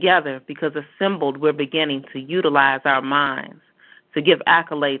 Come together because assembled we're beginning to utilize our minds to give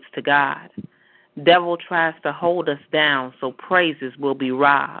accolades to God. Devil tries to hold us down so praises will be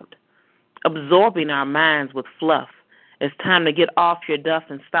robbed. Absorbing our minds with fluff. It's time to get off your duff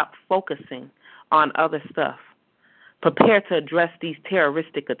and stop focusing on other stuff. Prepare to address these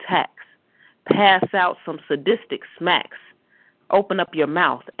terroristic attacks. Pass out some sadistic smacks. Open up your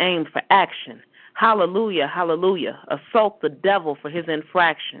mouth. Aim for action. Hallelujah, hallelujah. Assault the devil for his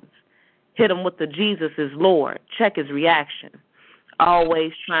infractions. Hit him with the Jesus is Lord. Check his reaction.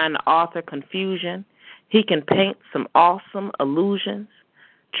 Always trying to author confusion. He can paint some awesome illusions.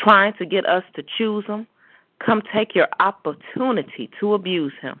 Trying to get us to choose him. Come take your opportunity to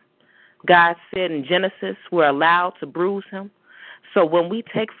abuse him. God said in Genesis, we're allowed to bruise him. So when we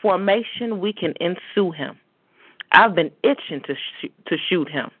take formation, we can ensue him. I've been itching to shoot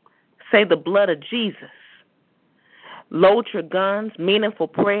him. Say the blood of Jesus. Load your guns, meaningful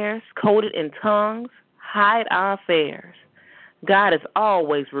prayers, coded in tongues, hide our affairs. God is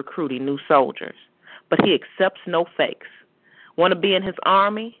always recruiting new soldiers, but he accepts no fakes. Want to be in his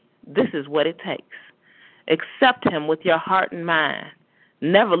army? This is what it takes. Accept him with your heart and mind.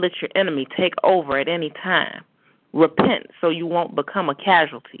 Never let your enemy take over at any time. Repent so you won't become a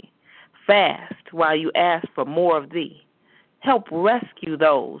casualty. Fast while you ask for more of thee. Help rescue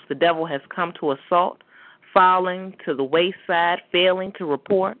those the devil has come to assault, falling to the wayside, failing to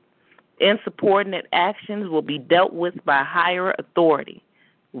report. Insubordinate actions will be dealt with by higher authority.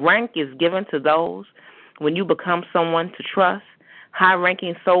 Rank is given to those when you become someone to trust.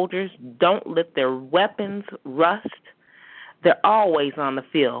 High-ranking soldiers don't let their weapons rust. They're always on the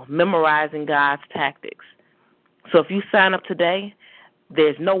field, memorizing God's tactics. So if you sign up today,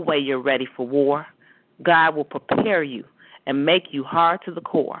 there's no way you're ready for war. God will prepare you and make you hard to the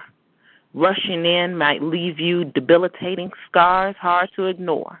core. Rushing in might leave you debilitating scars hard to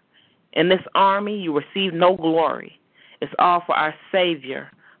ignore. In this army, you receive no glory. It's all for our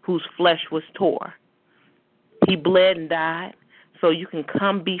Savior, whose flesh was tore. He bled and died so you can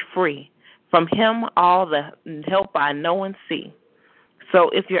come be free. From him, all the help I know and see. So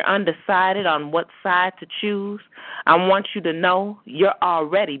if you're undecided on what side to choose, I want you to know you're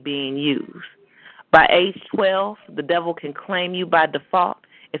already being used. By age 12, the devil can claim you by default.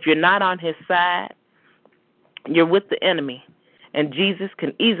 If you're not on his side, you're with the enemy. And Jesus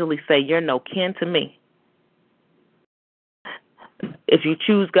can easily say, you're no kin to me. If you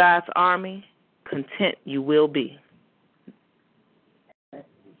choose God's army, content you will be.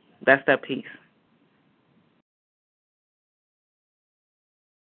 That's that piece.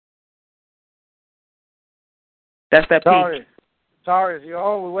 That's that piece. Sorry, you're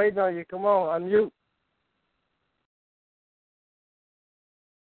on. We're waiting on you. Come on, unmute.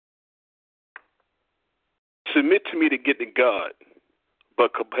 Submit to me to get to God,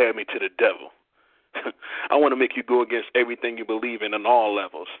 but compare me to the devil. I want to make you go against everything you believe in on all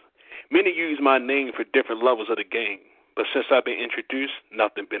levels. Many use my name for different levels of the game, but since I've been introduced,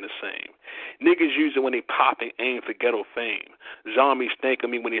 nothing been the same. Niggas use it when they pop and aim for ghetto fame. Zombies think of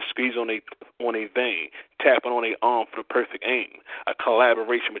me when they squeeze on a vein, tapping on their arm for the perfect aim. A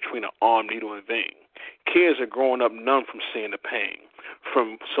collaboration between an arm, needle, and vein. Kids are growing up numb from seeing the pain.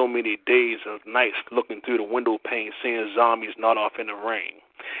 From so many days of nights looking through the window pane, seeing zombies not off in the rain.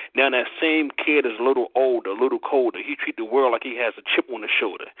 Now that same kid is a little older, a little colder. He treat the world like he has a chip on his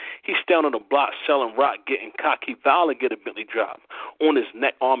shoulder. He's down on the block selling rock, getting cocky, violent, get a Bentley drop. On his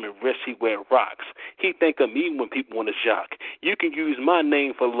neck, arm, and wrist, he wear rocks. He think of me when people want to jock. You can use my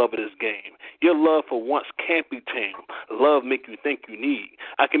name for love of this game. Your love for once can't be tamed. Love make you think you need.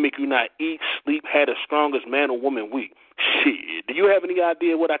 I can make you not eat, sleep, have the strongest man or woman weak. Shit, do you have any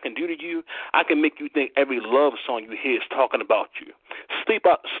idea what I can do to you? I can make you think every love song you hear is talking about you. Slip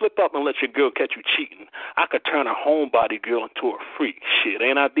up and let your girl catch you cheating. I could turn a homebody girl into a freak. Shit,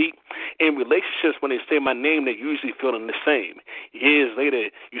 ain't I deep? In relationships, when they say my name, they usually feeling the same. Years later,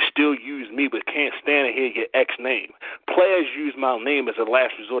 you still use me but can't stand to hear your ex name. Players use my name as a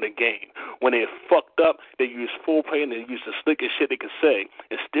last resort of game. When they're fucked up, they use foreplay and they use the slickest shit they can say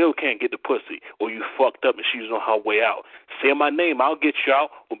and still can't get the pussy. Or you fucked up and she's on her way out. Say my name, I'll get you out,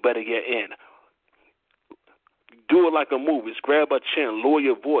 or better get in. Do it like a movie. Grab her chin, lower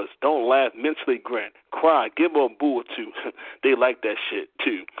your voice. Don't laugh, mentally grin. Cry, give her a boo or two. They like that shit,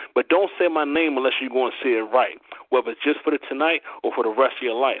 too. But don't say my name unless you're going to say it right, whether it's just for the tonight or for the rest of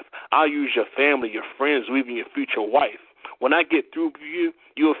your life. I'll use your family, your friends, or even your future wife. When I get through with you,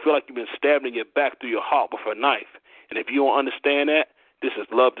 you'll feel like you've been stabbed in your back through your heart with a knife. And if you don't understand that, this is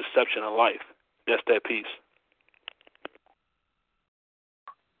love, deception, and life. That's that piece.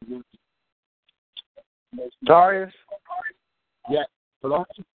 Darius? Yeah. Hello?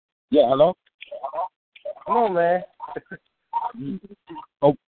 Yeah, hello? Come on, man.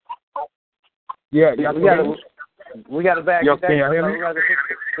 Oh. Yeah, we got to back yo, it down. Can you hear me?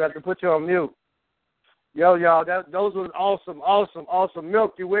 We have to put you on mute. Yo, y'all, those was awesome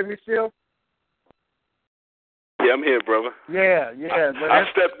milk. You with me still? Yeah, I'm here, brother. Yeah. I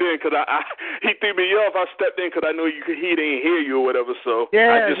stepped in because he threw me off. I stepped in because I know he didn't hear you or whatever. So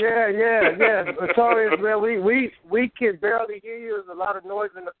yeah. Sorry, man. We can barely hear you. There's a lot of noise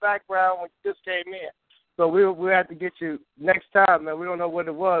in the background when you just came in. So we'll have to get you next time, man. We don't know what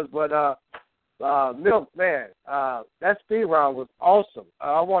it was, but Milk, man, that speed round was awesome.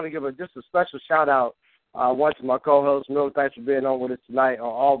 I want to give just a special shout out one to my co-host Milk. Thanks for being on with us tonight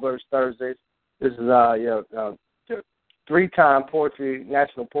on Allverse Thursdays. This is 3-time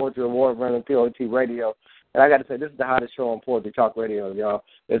National Poetry Award winning P.O.E.T. Radio. And I got to say, this is the hottest show on Poetry Talk Radio, y'all.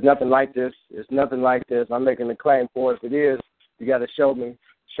 There's nothing like this. I'm making a claim for it. If it is, you got to show me.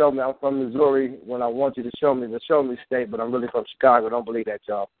 I'm from Missouri when I want you to show me state, but I'm really from Chicago. Don't believe that,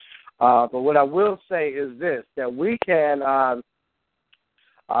 y'all. But what I will say is this, that we can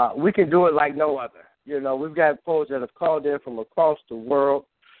do it like no other. You know, we've got poets that have called in from across the world.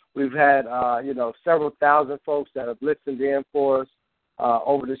 We've had, several thousand folks that have listened in for us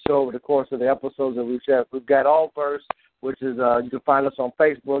over the show, over the course of the episodes that we've shared. We've got Allverse, which is, you can find us on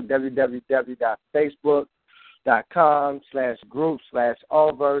Facebook,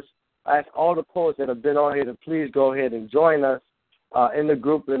 www.facebook.com/group/Allverse. I ask all the poets that have been on here to please go ahead and join us in the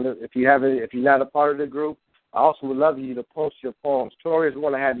group. And if you're not a part of the group, I also would love you to post your poems. Tori, we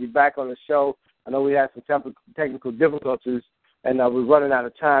want to have you back on the show. I know we had some technical difficulties, and we're running out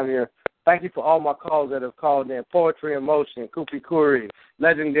of time here. Thank you for all my calls that have called in. Poetry in Motion, Kupi Kuri,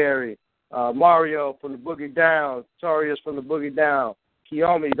 Legendary, Mario from the Boogie Down, Torius from the Boogie Down,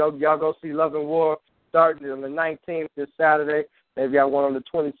 Kiyomi. Y'all go see Love and War starting on the 19th this Saturday. Maybe I one on the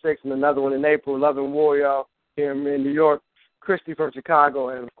 26th and another one in April. Love and War, y'all, here in New York. Christy from Chicago,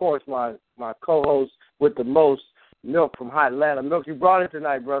 and, of course, my co-host with the most, Milk from Hot Atlanta. Milk, you brought it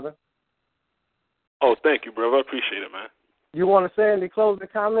tonight, brother. Oh, thank you, brother. I appreciate it, man. You want to say any closing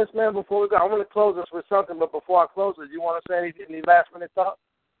comments, man, before we go? I want to close this with something, but before I close it, you want to say any last-minute thoughts?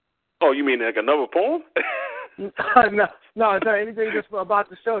 Oh, you mean like another poem? No, anything just about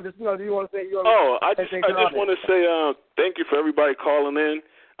the show. Just, do you want to say? I just want to say thank you for everybody calling in.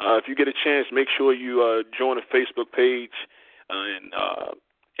 If you get a chance, make sure you join the Facebook page and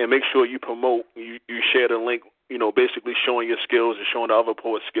make sure you promote, you share the link, basically showing your skills and showing the other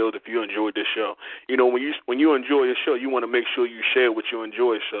poets' skills if you enjoyed this show. When you enjoy your show, you want to make sure you share what you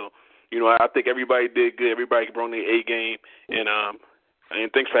enjoy. So, I think everybody did good. Everybody brought their A game. And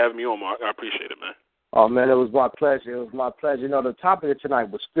thanks for having me on, Mark. I appreciate it, man. Oh, man, it was my pleasure. The topic of tonight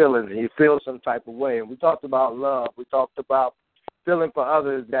was feeling, and you feel some type of way. And we talked about love. We talked about feeling for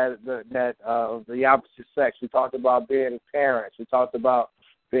others that of the opposite sex. We talked about being parents. We talked about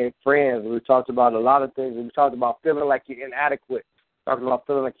being friends. We talked about a lot of things. We talked about feeling like you're inadequate. We talked about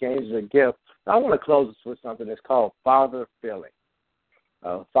feeling like your age is a gift. Now, I want to close this with something that's called father feeling.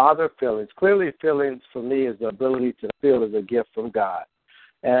 Father feelings. Clearly, feelings for me is the ability to feel as a gift from God.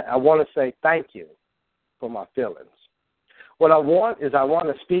 And I want to say thank you for my feelings. What I want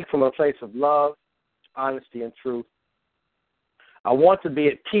to speak from a place of love, honesty, and truth. I want to be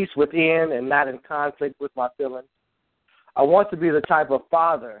at peace within and not in conflict with my feelings. I want to be the type of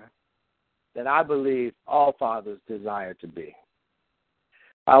father that I believe all fathers desire to be.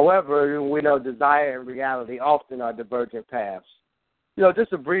 However, we know desire and reality often are divergent paths.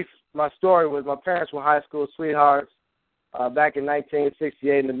 Just my story was my parents were high school sweethearts back in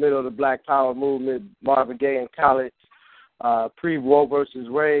 1968 in the middle of the Black Power movement, Marvin Gaye in college, pre-Roe versus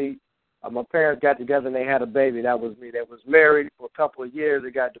Wade. My parents got together and they had a baby. That was me. They was married for a couple of years. They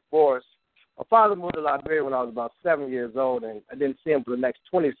got divorced. My father moved to Liberia when I was about 7 years old, and I didn't see him for the next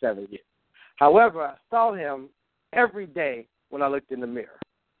 27 years. However, I saw him every day when I looked in the mirror,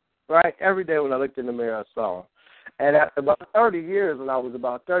 right? Every day when I looked in the mirror, I saw him. And after about 30 years, when I was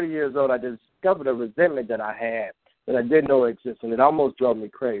about 30 years old, I discovered a resentment that I had that I didn't know existed, and it almost drove me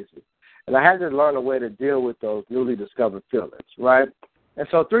crazy. And I had to learn a way to deal with those newly discovered feelings, right? And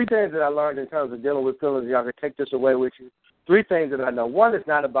so 3 things that I learned in terms of dealing with feelings, y'all can take this away with you. 3 things that I know. 1, it's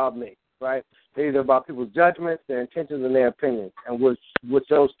not about me, right? They're either about people's judgments, their intentions, and their opinions. And with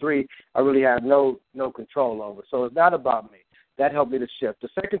those 3, I really have no control over. So it's not about me. That helped me to shift. The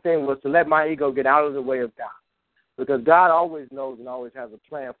second thing was to let my ego get out of the way of God. Because God always knows and always has a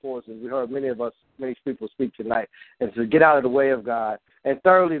plan for us, as we heard many people speak tonight, and to get out of the way of God. And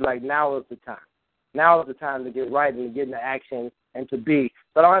thirdly, like, now is the time. Now is the time to get right and to get into action and to be.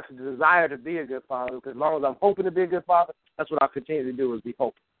 So I don't have to desire to be a good father, because as long as I'm hoping to be a good father, that's what I'll continue to do, is be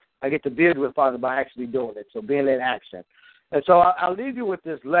hoping. I get to be a good father by actually doing it, so being in action. And so I'll leave you with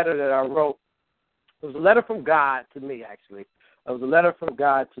this letter that I wrote. It was a letter from God to me, actually. It was a letter from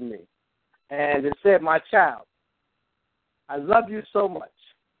God to me. And it said, "My child, I love you so much.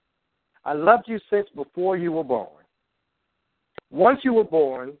 I loved you since before you were born. Once you were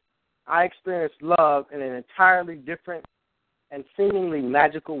born, I experienced love in an entirely different and seemingly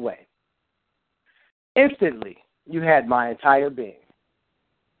magical way. Instantly, you had my entire being.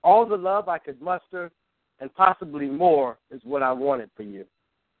 All the love I could muster, and possibly more, is what I wanted for you.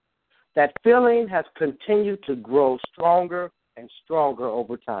 That feeling has continued to grow stronger and stronger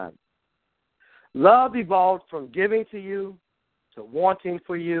over time. Love evolved from giving to you, to wanting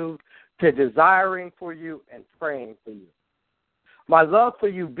for you, to desiring for you, and praying for you. My love for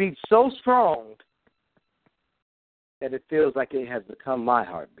you beats so strong that it feels like it has become my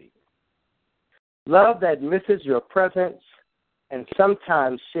heartbeat. Love that misses your presence and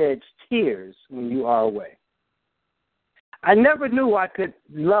sometimes sheds tears when you are away. I never knew I could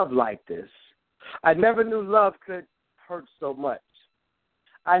love like this. I never knew love could hurt so much.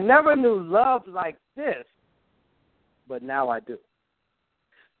 I never knew love like this, but now I do.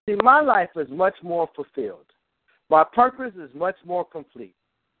 See, my life is much more fulfilled. My purpose is much more complete.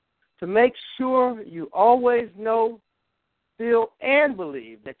 To make sure you always know, feel, and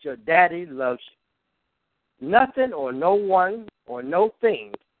believe that your daddy loves you. Nothing or no one or no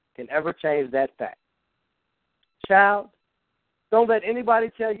thing can ever change that fact. Child, don't let anybody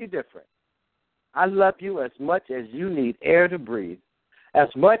tell you different. I love you as much as you need air to breathe, as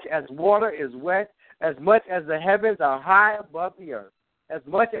much as water is wet, as much as the heavens are high above the earth, as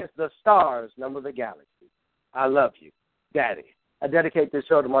much as the stars number the galaxy. I love you, Daddy. I dedicate this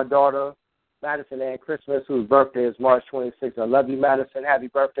show to my daughter, Madison Ann Christmas, whose birthday is March 26th. I love you, Madison. Happy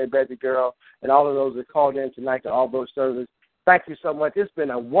birthday, baby girl. And all of those that called in tonight to Allverse service, thank you so much. It's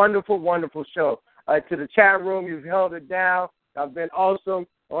been a wonderful, wonderful show. To the chat room, you've held it down. I've been awesome.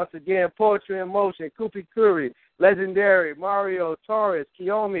 Once again, Poetry in Motion, Kupi Kuri, Legendary, Mario, Torres,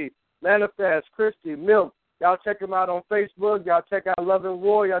 Kiyomi, Manifest, Christy, Milk. Y'all check them out on Facebook. Y'all check out Love and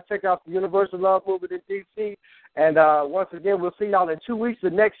War. Y'all check out the Universal Love Movement in D.C. And once again, we'll see y'all in 2 weeks. The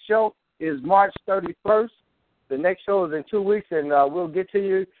next show is March 31st. The next show is in 2 weeks, and we'll get to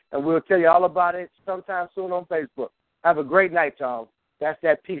you, and we'll tell you all about it sometime soon on Facebook. Have a great night, y'all. That's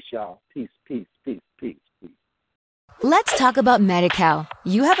that peace, y'all. Peace, peace, peace, peace, peace. Let's talk about Medi-Cal.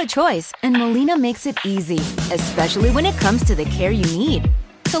 You have a choice, and Molina makes it easy, especially when it comes to the care you need.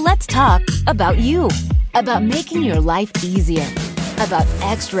 So let's talk about you, about making your life easier, about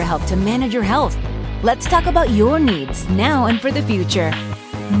extra help to manage your health. Let's talk about your needs now and for the future.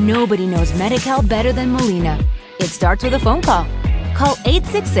 Nobody knows Medi-Cal better than Molina. It starts with a phone call. Call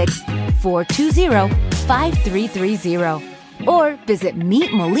 866-420-5330 or visit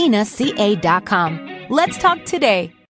meetmolinaca.com. Let's talk today.